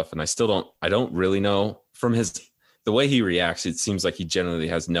and stuff, and I don't really know from the way he reacts. It seems like he generally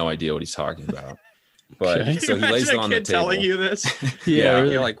has no idea what he's talking about. But Okay. so he lays it on the table, telling you this. Yeah,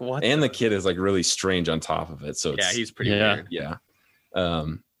 really. You're like, what? and the kid is like really strange on top of it. So it's, Yeah, he's pretty Yeah. weird. yeah.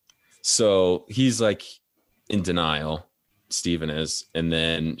 So he's like in denial. Steven is, and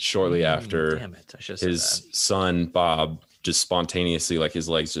then shortly after, Damn it. I should have said his that. son Bob just spontaneously, like his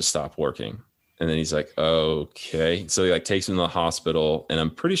legs just stop working, and then he's like, okay. So he like takes him to the hospital, and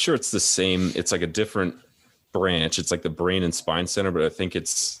I'm pretty sure it's the same. It's like a different branch. It's like the brain and spine center, but I think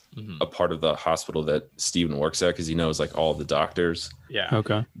it's a part of the hospital that Steven works at because he knows like all the doctors. Yeah.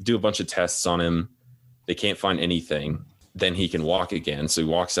 Okay. Do a bunch of tests on him. They can't find anything. Then he can walk again. So he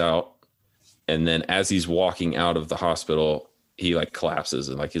walks out, and then as he's walking out of the hospital, he like collapses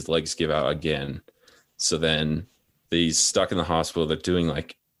and like his legs give out again. So then he's stuck in the hospital. They're doing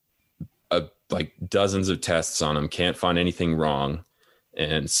like dozens of tests on him. Can't find anything wrong.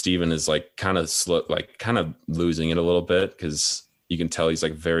 And Steven is like kind of slow, like kind of losing it a little bit because you can tell he's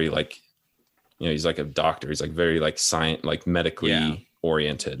like very like, he's like a doctor. He's like very like science, like medically Yeah.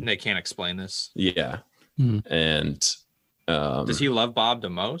 oriented. And they can't explain this. Yeah. Mhm. And Does he love Bob the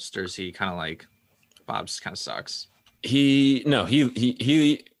most, or is he kind of like, Bob's kind of sucks? he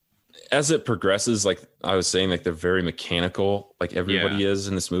as it progresses, like I was saying, like they're very mechanical, like everybody is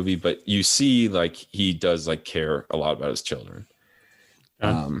in this movie, but you see like he does like care a lot about his children.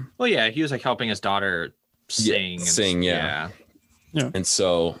 Well, yeah, he was like helping his daughter sing. sing, yeah. And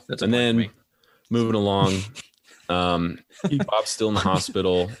so, That's a and point then to me. moving along, Bob's still in the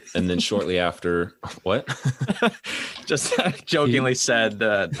hospital, and then shortly after, what? Just jokingly said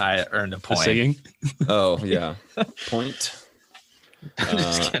that I earned a The point. singing. Oh yeah, point.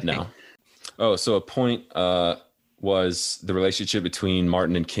 Just kidding. No. Oh, so a point was the relationship between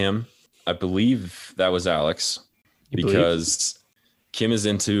Martin and Kim. I believe that was Alex, You believe? because Kim is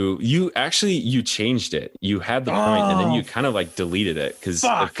into you. Actually, you changed it. You had the point, and then you kind of like deleted it because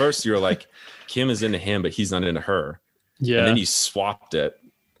at Fuck. first you were like, Kim is into him, but he's not into her. Yeah. And then you swapped it. I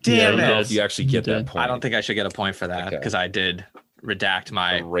Damn don't know it. if you actually get You that did. point. I don't think I should get a point for that Okay. because I did redact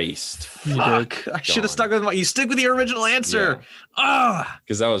my. erased You did. Fuck! I should have stuck with my. You stick with your original answer. Ah,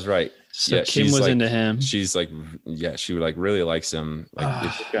 because that was right. So Yeah, Kim she's was like- into him. She's like, yeah, she like really likes him, like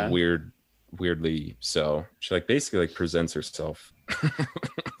it's Okay. weirdly. So she like basically like presents herself.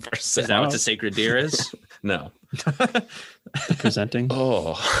 is that what the sacred deer is? No. presenting.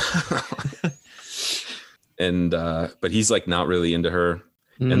 Oh. And but he's like not really into her.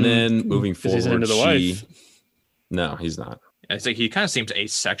 And then moving 'Cause forward, he's into the wife. No, he's not. It's like he kind of seems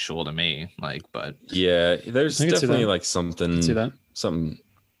asexual to me, like, but Yeah, there's I can see definitely that. like something. See that? Something.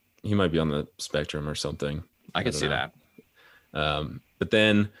 He might be on the spectrum or something. I can don't see know. that. But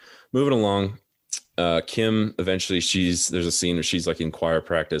then moving along, Kim eventually there's a scene where she's like in choir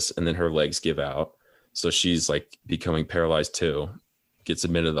practice and then her legs give out. So she's like becoming paralyzed too, gets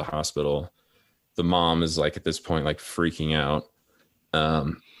admitted to the hospital. The mom is like at this point, like freaking out.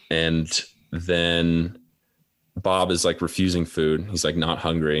 And then Bob is like refusing food. He's like not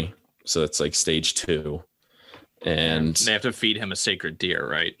hungry. So it's like stage 2. And They have to feed him a sacred deer,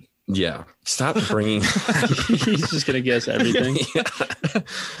 right? yeah, stop bringing. He's just gonna guess everything.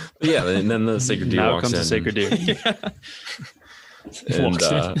 Yeah, and then the sacred deer Now walks comes in. the sacred deer. And Walks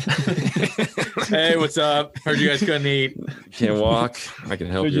in. Hey, what's up? Heard you guys couldn't eat. can't walk. I can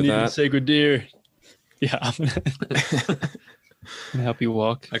help Heard you you with need a that. sacred deer. Yeah, I'm gonna help you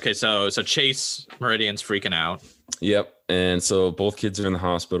walk. Okay, so Chase Meridian's freaking out. Yep. And so both kids are in the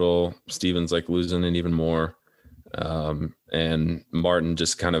hospital. Steven's like losing it even more. And Martin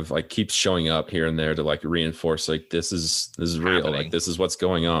just kind of like keeps showing up here and there to like reinforce like this is real. Happening. Like this is what's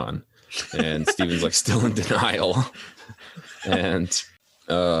going on. And Steven's like still in denial. And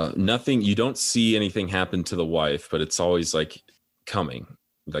nothing, you don't see anything happen to the wife, but it's always like coming.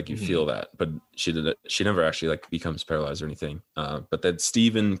 Like you feel that, but she never actually like becomes paralyzed or anything. But then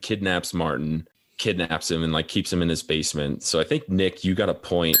Steven kidnaps Martin, kidnaps him and like keeps him in his basement. So I think Nick, you got a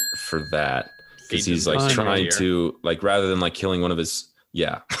point for that because he's like Fine. trying to like rather than like killing one of his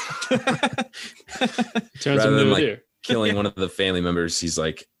Turns rather him than into a like deer. killing one of the family members, he's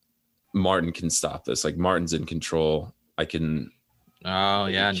like Martin can stop this. Like Martin's in control. I can Oh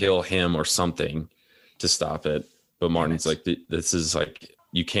yeah, kill him or something to stop it. But Martin's like, this is like,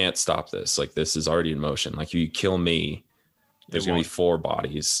 you can't stop this. Like this is already in motion. Like you kill me, there's going to be 4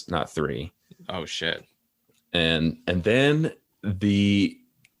 bodies, not 3. Oh shit. And then the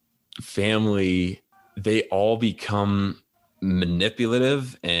family, they all become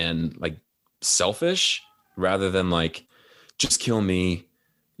manipulative and like selfish rather than like, just kill me,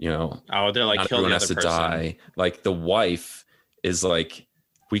 you know. Oh, they're like Not kill the everyone other has to person. die. Like the wife is like,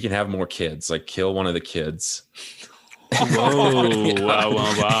 we can have more kids. Like kill one of the kids. Whoa!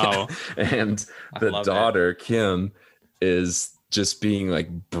 Wow! And I the love daughter Kim is just being like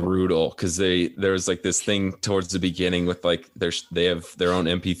brutal because there's like this thing towards the beginning with like they have their own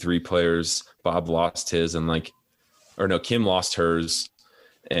MP3 players. Bob lost his and like, or no, Kim lost hers.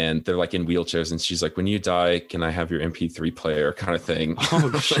 And they're like in wheelchairs, and she's like, "When you die, can I have your MP3 player?" kind of thing.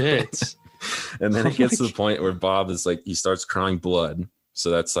 Oh shit! And then it gets to the point where Bob is like, he starts crying blood. So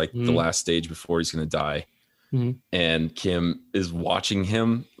that's like the Mm. last stage before he's going to die. Mhm. And Kim is watching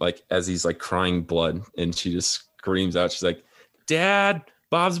him like as he's like crying blood. And she just screams out. She's like, "Dad,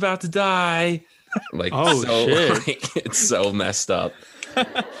 Bob's about to die." Like, Oh, so, shit. like, it's so messed up.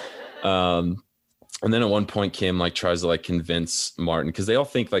 And then at one point, Kim like tries to like convince Martin because they all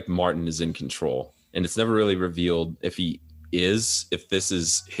think like Martin is in control. And it's never really revealed if if this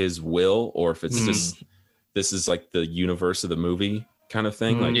is his will or if it's just, this is like the universe of the movie kind of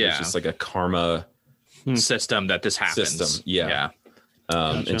thing. Like Yeah. it's just like a karma System that this happens. system. Yeah.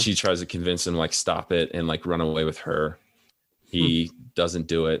 Gotcha. And she tries to convince him like stop it and like run away with her. He doesn't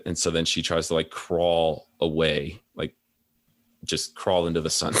do it. And so then she tries to like crawl away, like just crawl into the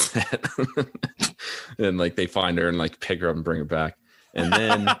sunset. And like they find her and like pick her up and bring her back. And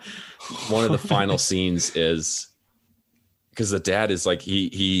then one of the final scenes is because the dad is like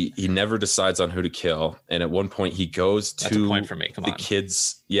he never decides on who to kill. And at one point he goes That's to a point for me. Come the on.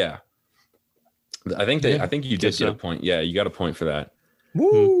 kids. Yeah. I think Yeah, I think you did guess get a so. point. Yeah, you got a point for that.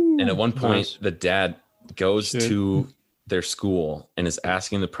 Woo! And at one point, Nice. the dad goes Shit. to their school and is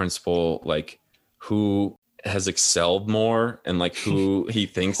asking the principal like who has excelled more and like who he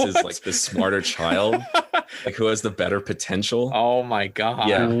thinks is What? like the smarter child, like who has the better potential. Oh my god.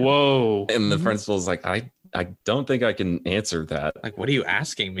 Yeah. Whoa! And the principal's like, I don't think I can answer that. Like, what are you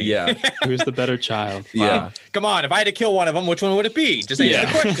asking me? Yeah. Who's the better child? Yeah. Come on. If I had to kill one of them, which one would it be? Just answer Yeah.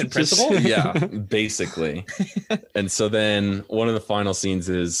 the question, Just- principal. Yeah, basically. And so then one of the final scenes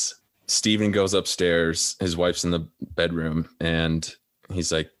is Steven goes upstairs. His wife's in the bedroom and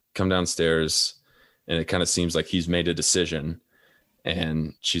he's like, come downstairs. And it kind of seems like he's made a decision.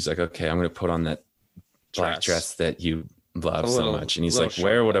 And she's like, okay, I'm going to put on that black dress that you love A so little- much. And he's little like, short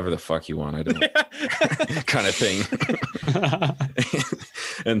wear one. whatever the fuck you want. I don't kind of thing.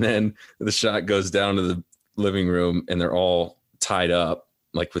 And then the shot goes down to the living room and they're all tied up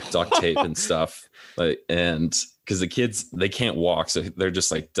like with duct tape and stuff. Like, and because the kids, they can't walk, so they're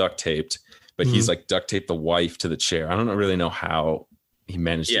just like duct taped, but he's like duct taped the wife to the chair. I don't really know how he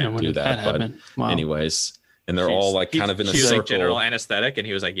managed to do that, but anyways, and they're all like kind of in a circle. Like general anesthetic, and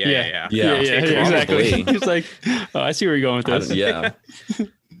he was like, yeah, exactly. He's like, oh, I see where you're going with this. Yeah.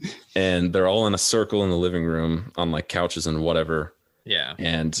 And they're all in a circle in the living room on like couches and whatever. Yeah.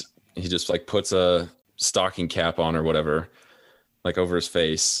 And he just like puts a stocking cap on or whatever, like over his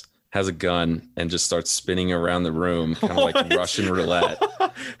face, has a gun, and just starts spinning around the room, kind of like Russian roulette.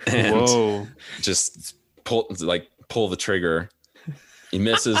 And just pull the trigger. He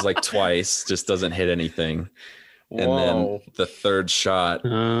misses like twice, just doesn't hit anything. And then the third shot,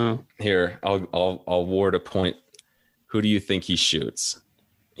 here, I'll award a point. Who do you think he shoots?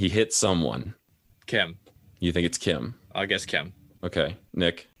 He hits someone. Kim. You think it's Kim? I guess Kim. Okay.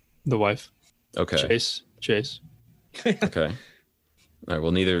 Nick? The wife. Okay. Chase. Okay. All right.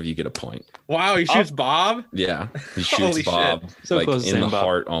 Well, neither of you get a point. Wow, he shoots Bob? Yeah. He shoots Bob so like close in the Bob.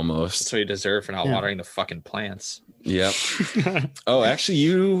 heart almost. That's what you deserve for not watering the fucking plants. Yep. Oh, actually,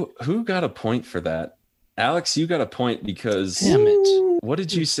 who got a point for that? Alex, you got a point because damn it. What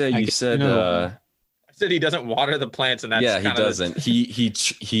did you say? You said I said he doesn't water the plants, and that's he doesn't.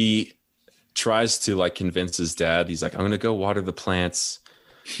 He tries to like convince his dad. He's like, I'm gonna go water the plants,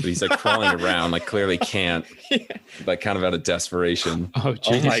 but he's like crawling around, like clearly can't, like kind of out of desperation. Oh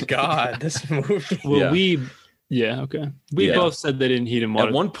my god, this movie. Well, we both said they didn't heat him water.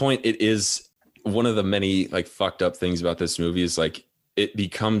 At one point, it is one of the many like fucked up things about this movie is like it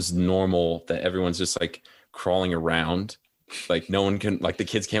becomes normal that everyone's just like crawling around. Like no one can, like the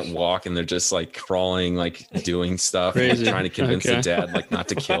kids can't walk and they're just like crawling, like doing stuff, like, trying to convince the dad like not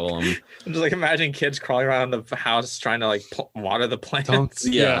to kill him. I'm just like imagine kids crawling around the house trying to like water the plants.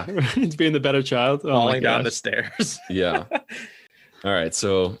 It's being the better child. Falling down the stairs. Yeah. All right.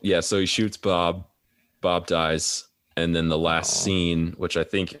 So he shoots Bob. Bob dies. And then the last scene, which I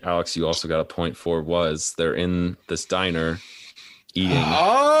think Alex, you also got a point for, was they're in this diner eating.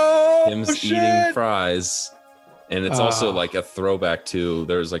 Tim's eating fries. And it's also like a throwback to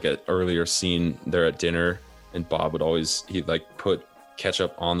there's like an earlier scene they're at dinner and Bob would always he'd like put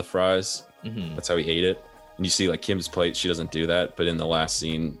ketchup on the fries. Mm-hmm. That's how he ate it. And you see like Kim's plate, she doesn't do that, but in the last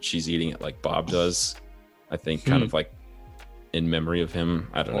scene she's eating it like Bob does. I think kind of like in memory of him.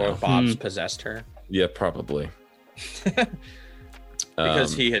 I don't know. Bob's possessed her. Yeah, probably.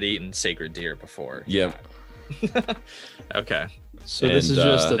 Because he had eaten sacred deer before. Yeah. Okay. So this is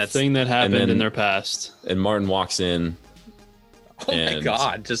just a thing that happened in their past. And Martin walks in. Oh my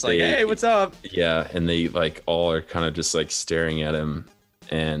god! Just like, hey, what's up? Yeah, and they like all are kind of just like staring at him,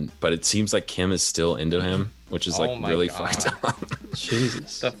 but it seems like Kim is still into him, which is like really fucked up.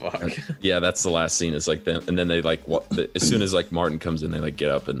 Jesus, the fuck. Yeah, that's the last scene. It's like them, and then they like as soon as like Martin comes in, they like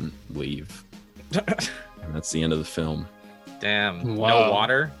get up and leave, and that's the end of the film. Damn. Wow. No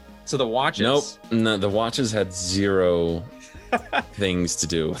water. So the watches. Nope. No, the watches had zero things to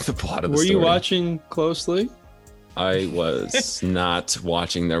do with the plot of the story. Were you watching closely? I was not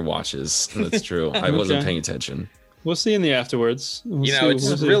watching their watches. That's true. I wasn't paying attention. We'll see in the afterwards.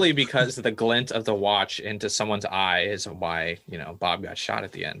 It's really because the glint of the watch into someone's eye is why, Bob got shot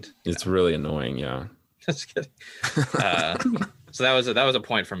at the end. It's really annoying. Yeah. Just kidding. So that was a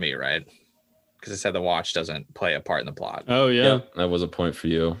point for me, right? Because I said the watch doesn't play a part in the plot. Oh, yeah. Yep, that was a point for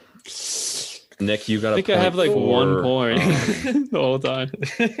you. Nick, you got a point. I think I have like 1 point the whole time.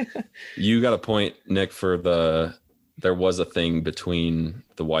 You got a point, Nick, for there was a thing between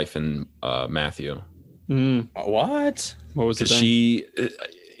the wife and Matthew. What? What was the thing?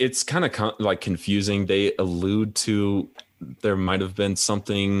 It's kind of like confusing. They allude to there might have been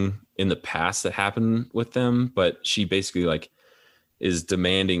something in the past that happened with them, but she basically like is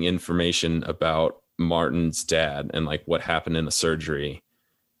demanding information about Martin's dad and like what happened in the surgery.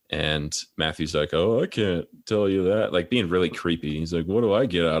 And Matthew's like, oh, I can't tell you that. Like being really creepy. He's like, what do I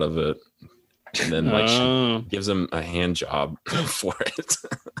get out of it? And then like she gives him a hand job for it.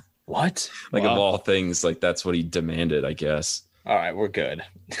 What? Like of all things, like that's what he demanded, I guess. All right, we're good.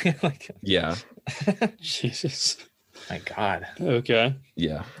 Yeah. Jesus. My God. Okay.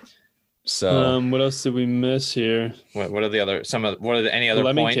 Yeah. So what else did we miss here? What are the other any other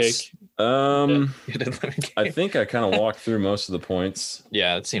lemon points? Cake. I think I kind of walked through most of the points.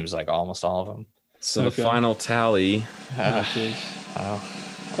 Yeah, it seems like almost all of them. So the final tally. Oh,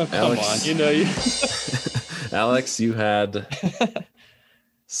 come Alex, on. Alex, you had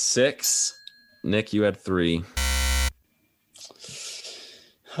 6. Nick, you had 3.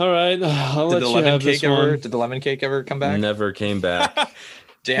 All right, I'll let you have this one. Did the lemon cake ever come back? Never came back.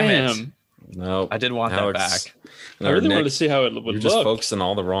 Damn it. No, I did want that back. I really wanted to see how it would look. You're just focusing on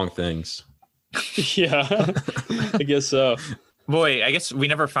all the wrong things. Yeah, I guess so. Boy, I guess we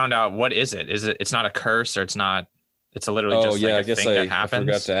never found out what is it. Is it? It's not a curse, or it's not. It's literally Oh just yeah, like I a guess thing that I happens.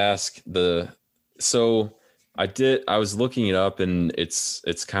 forgot to ask so I was looking it up and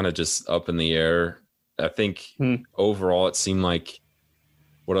it's kind of just up in the air. I think overall it seemed like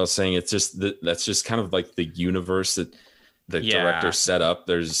what I was saying, it's just that's just kind of like the universe that the director set up.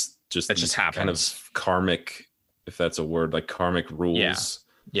 There's just it just happens. kind of karmic, if that's a word, like karmic rules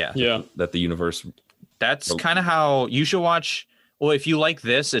Yeah. that the universe. That's kind of how you should watch. Well, if you like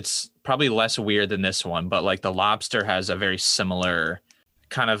this, it's probably less weird than this one, but like The Lobster has a very similar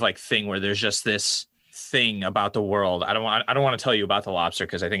kind of like thing where there's just this thing about the world. I don't want to tell you about The Lobster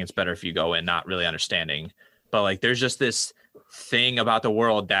because I think it's better if you go in not really understanding. But like there's just this thing about the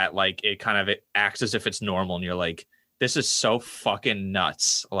world that like it kind of it acts as if it's normal, and you're like, this is so fucking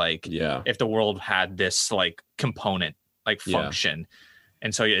nuts. Like if the world had this like component like function.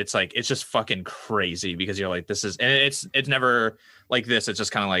 And so it's like it's just fucking crazy because you're like, this is, and it's never like this. It's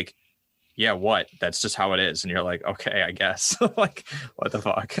just kind of like, yeah, what? That's just how it is. And you're like, okay, I guess. Like, what the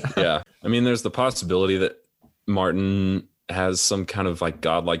fuck? Yeah. I mean, there's the possibility that Martin has some kind of like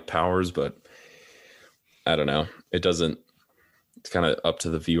godlike powers, but I don't know. It doesn't, it's kind of up to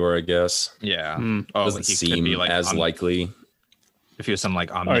the viewer, I guess. Yeah. It doesn't seem like as likely. If he was some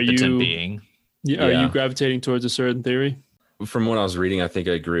like omnipotent being. Yeah, are you gravitating towards a certain theory? From what I was reading, I think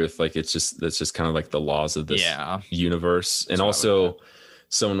I agree with like that's just kind of like the laws of this universe. And also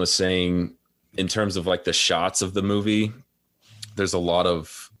someone was saying in terms of like the shots of the movie, there's a lot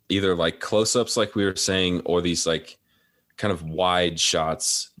of either like close-ups like we were saying, or these like kind of wide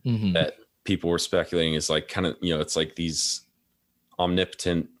shots that people were speculating is like kind of, you know, it's like these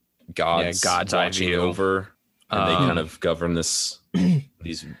omnipotent God's watching over, and they kind of govern these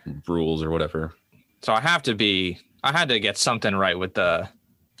rules or whatever. So I had to get something right with the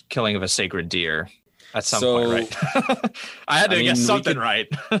killing of a sacred deer at some point, right? I had to get something right.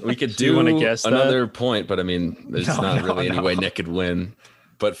 We could do another point, but I mean, there's not really any way Nick could win.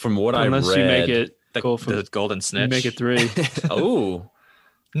 But from what I read, unless you make it the golden snitch. Make it 3. Oh.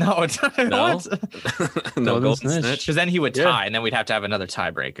 No, it's not. No golden snitch. Because then he would tie, and then we'd have to have another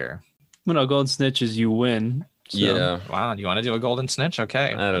tiebreaker. Well, no, golden snitch is you win. So. Yeah. Wow. You want to do a golden snitch?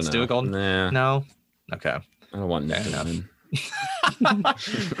 Okay. Let's do a golden. Nah. No. Okay. I don't want Nick to win.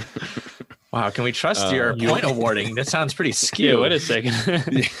 Wow. Can we trust your point awarding? That sounds pretty skewed. Yeah, wait a second.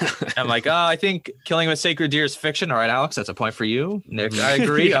 I'm like, I think killing of a sacred deer is fiction. All right, Alex, that's a point for you. Nick, I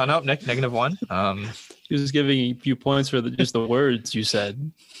agree. Oh no, Nick, -1. He was giving you points for just the words you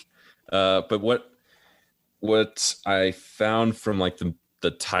said. But what I found from like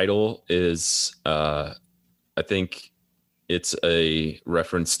the title is I think it's a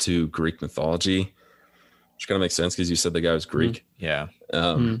reference to Greek mythology, which kind of makes sense because you said the guy was Greek. Yeah.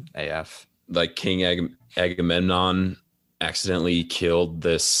 AF. Like King Agamemnon accidentally killed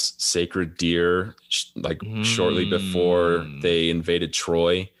this sacred deer shortly before they invaded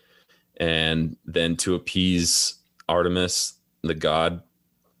Troy. And then to appease Artemis, the god,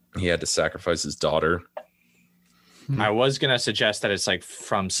 he had to sacrifice his daughter. I was going to suggest that it's like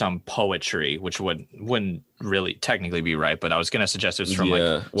from some poetry, which wouldn't really technically be right. But I was going to suggest it was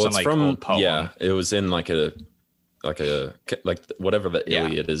from old poem. Yeah, it was in like whatever the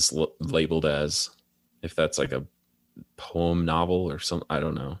Iliad is labeled as, if that's like a poem novel or something. I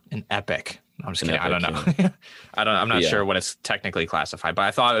don't know. An epic. I'm just kidding. I don't know. I'm not sure what it's technically classified, but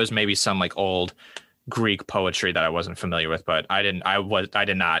I thought it was maybe some like old Greek poetry that I wasn't familiar with, but I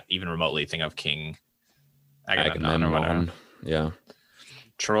did not even remotely think of King Agamemnon or whatever. Yeah.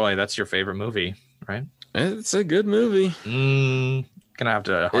 Troy, that's your favorite movie, right? It's a good movie. Gonna have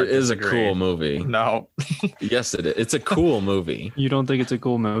to. It is a cool movie. No. Yes, it is. It's a cool movie. You don't think it's a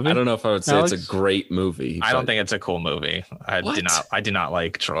cool movie? I don't know if I would say it's a great movie. I don't think it's a cool movie. I do not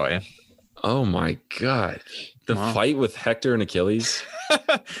like Troy. Oh my god. The fight with Hector and Achilles.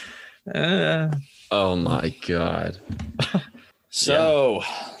 Oh my god. So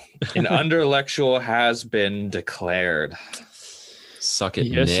an underlectual has been declared. Suck it,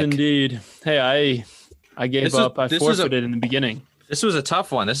 yes, Nick. Indeed. Hey, I gave up. I forfeited in the beginning. This was a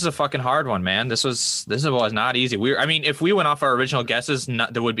tough one. This is a fucking hard one, man. This was not easy. If we went off our original guesses,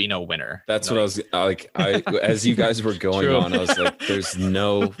 there would be no winner. That's what I was like. As you guys were going on, I was like, "There's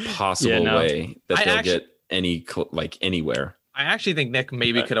no possible way that they'll get anywhere." I actually think Nick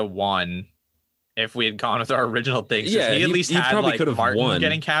maybe could have won if we had gone with our original things. Yeah, he at least had probably like could have Martin won.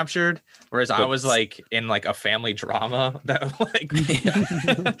 Getting captured, whereas I was like in like a family drama that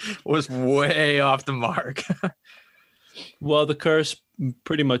was way off the mark. Well, the curse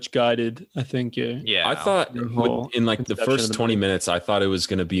pretty much guided, I think. I thought in like the first 20 minutes, I thought it was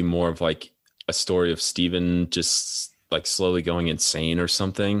going to be more of like a story of Steven just like slowly going insane or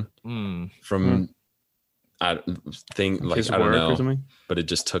something from I don't know, but it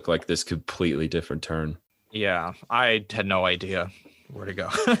just took like this completely different turn. Yeah, I had no idea where to go.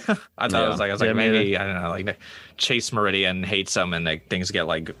 I thought it was like maybe I don't know, like Chase Meridian hates him and like things get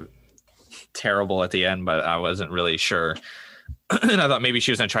like terrible at the end, but I wasn't really sure. And I thought maybe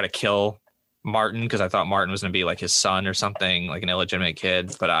she was gonna try to kill Martin because I thought Martin was gonna be like his son or something, like an illegitimate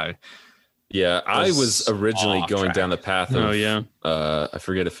kid. But I was originally going down the path of I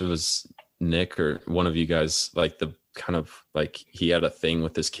forget if it was Nick or one of you guys, like the kind of like he had a thing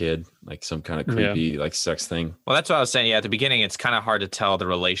with this kid, like some kind of creepy like sex thing. Well, that's what I was saying. Yeah, at the beginning, it's kind of hard to tell the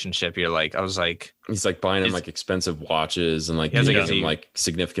relationship. You're like, I was like, he's like buying him like expensive watches and like giving him like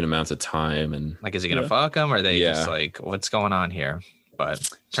significant amounts of time, and like, is he gonna fuck him, or are they just like, what's going on here? But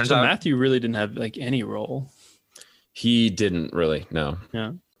turns out Matthew really didn't have like any role. He didn't really. No.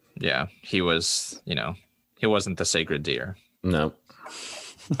 Yeah, he was. He wasn't the sacred deer. No.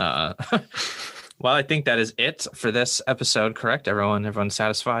 Well, I think that is it for this episode. Correct? Everyone's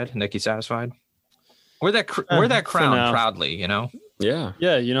satisfied. Nikki satisfied. Wear that crown proudly. Yeah.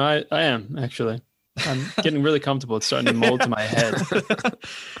 Yeah. I am actually. I'm getting really comfortable. It's starting to mold to my head.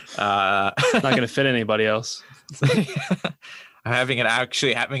 Not going to fit anybody else. I'm having it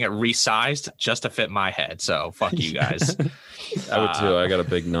resized just to fit my head. So fuck you guys. I would too. I got a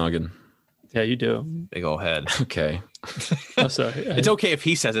big noggin. Yeah, you do. Big old head. Okay. I'm sorry. It's okay if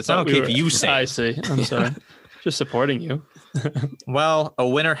he says it. It's not okay if you say it. I see. I'm sorry. Just supporting you. Well, a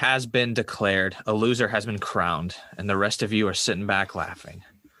winner has been declared. A loser has been crowned. And the rest of you are sitting back laughing.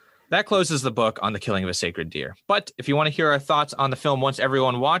 That closes the book on The Killing of a Sacred Deer. But if you want to hear our thoughts on the film once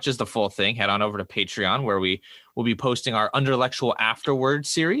everyone watches the full thing, head on over to Patreon, where we will be posting our Underlectual Afterward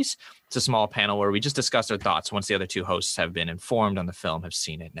series. It's a small panel where we just discuss our thoughts once the other two hosts have been informed on the film, have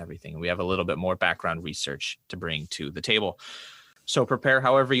seen it and everything. We have a little bit more background research to bring to the table. So prepare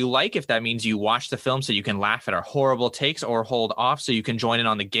however you like. If that means you watch the film so you can laugh at our horrible takes, or hold off so you can join in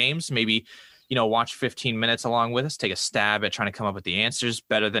on the games, maybe watch 15 minutes along with us, take a stab at trying to come up with the answers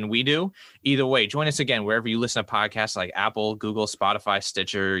better than we do. Either way, join us again wherever you listen to podcasts like Apple, Google, Spotify,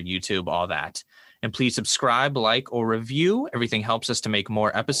 Stitcher, YouTube, all that. And please subscribe, like, or review. Everything helps us to make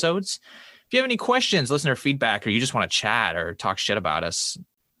more episodes. If you have any questions, listener feedback, or you just want to chat or talk shit about us,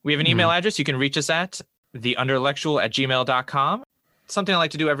 we have an email address. You can reach us at theunderlectual@gmail.com. Something I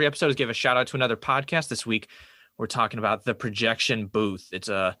like to do every episode is give a shout out to another podcast. This week, we're talking about The Projection Booth. It's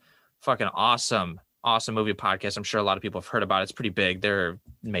a fucking awesome movie podcast. I'm sure a lot of people have heard about it. It's pretty big. They're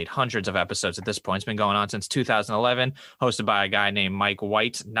made hundreds of episodes at this point. It's been going on since 2011, hosted by a guy named Mike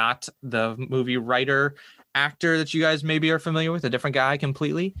White, not the movie writer, actor that you guys maybe are familiar with, a different guy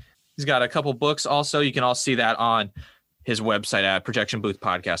completely. He's got a couple books also. You can all see that on his website at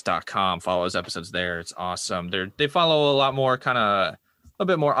projectionboothpodcast.com. Follow his episodes there. It's awesome. They follow a lot more kind of a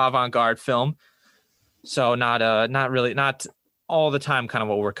bit more avant-garde film. So not all the time kind of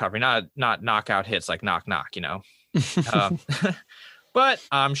what we're covering, not knockout hits like Knock Knock, but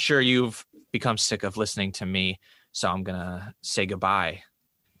I'm sure you've become sick of listening to me, so I'm gonna say goodbye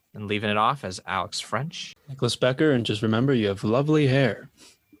and leaving it off as Alex French, Nicholas Becker, and just remember you have lovely hair.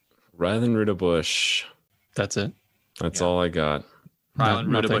 Rylan Rudabush. That's it. That's all I got. Rylan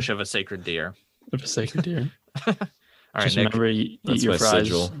Rudabush of a sacred deer. Of a sacred deer. All right, just Nick. remember you That's eat your my fries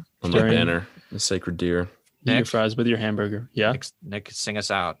sigil on my banner. The sacred deer. Eat your fries with your hamburger. Yeah. Nick, sing us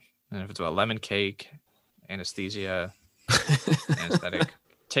out. And if it's about lemon cake, anesthesia, anesthetic,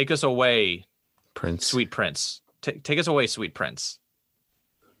 take us away, Prince. Sweet Prince. Take us away, Sweet Prince.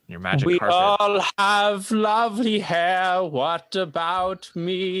 Your magic We carpet. all have lovely hair. What about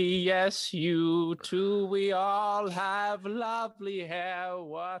me? Yes, you too. We all have lovely hair.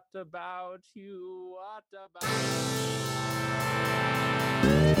 What about you? What about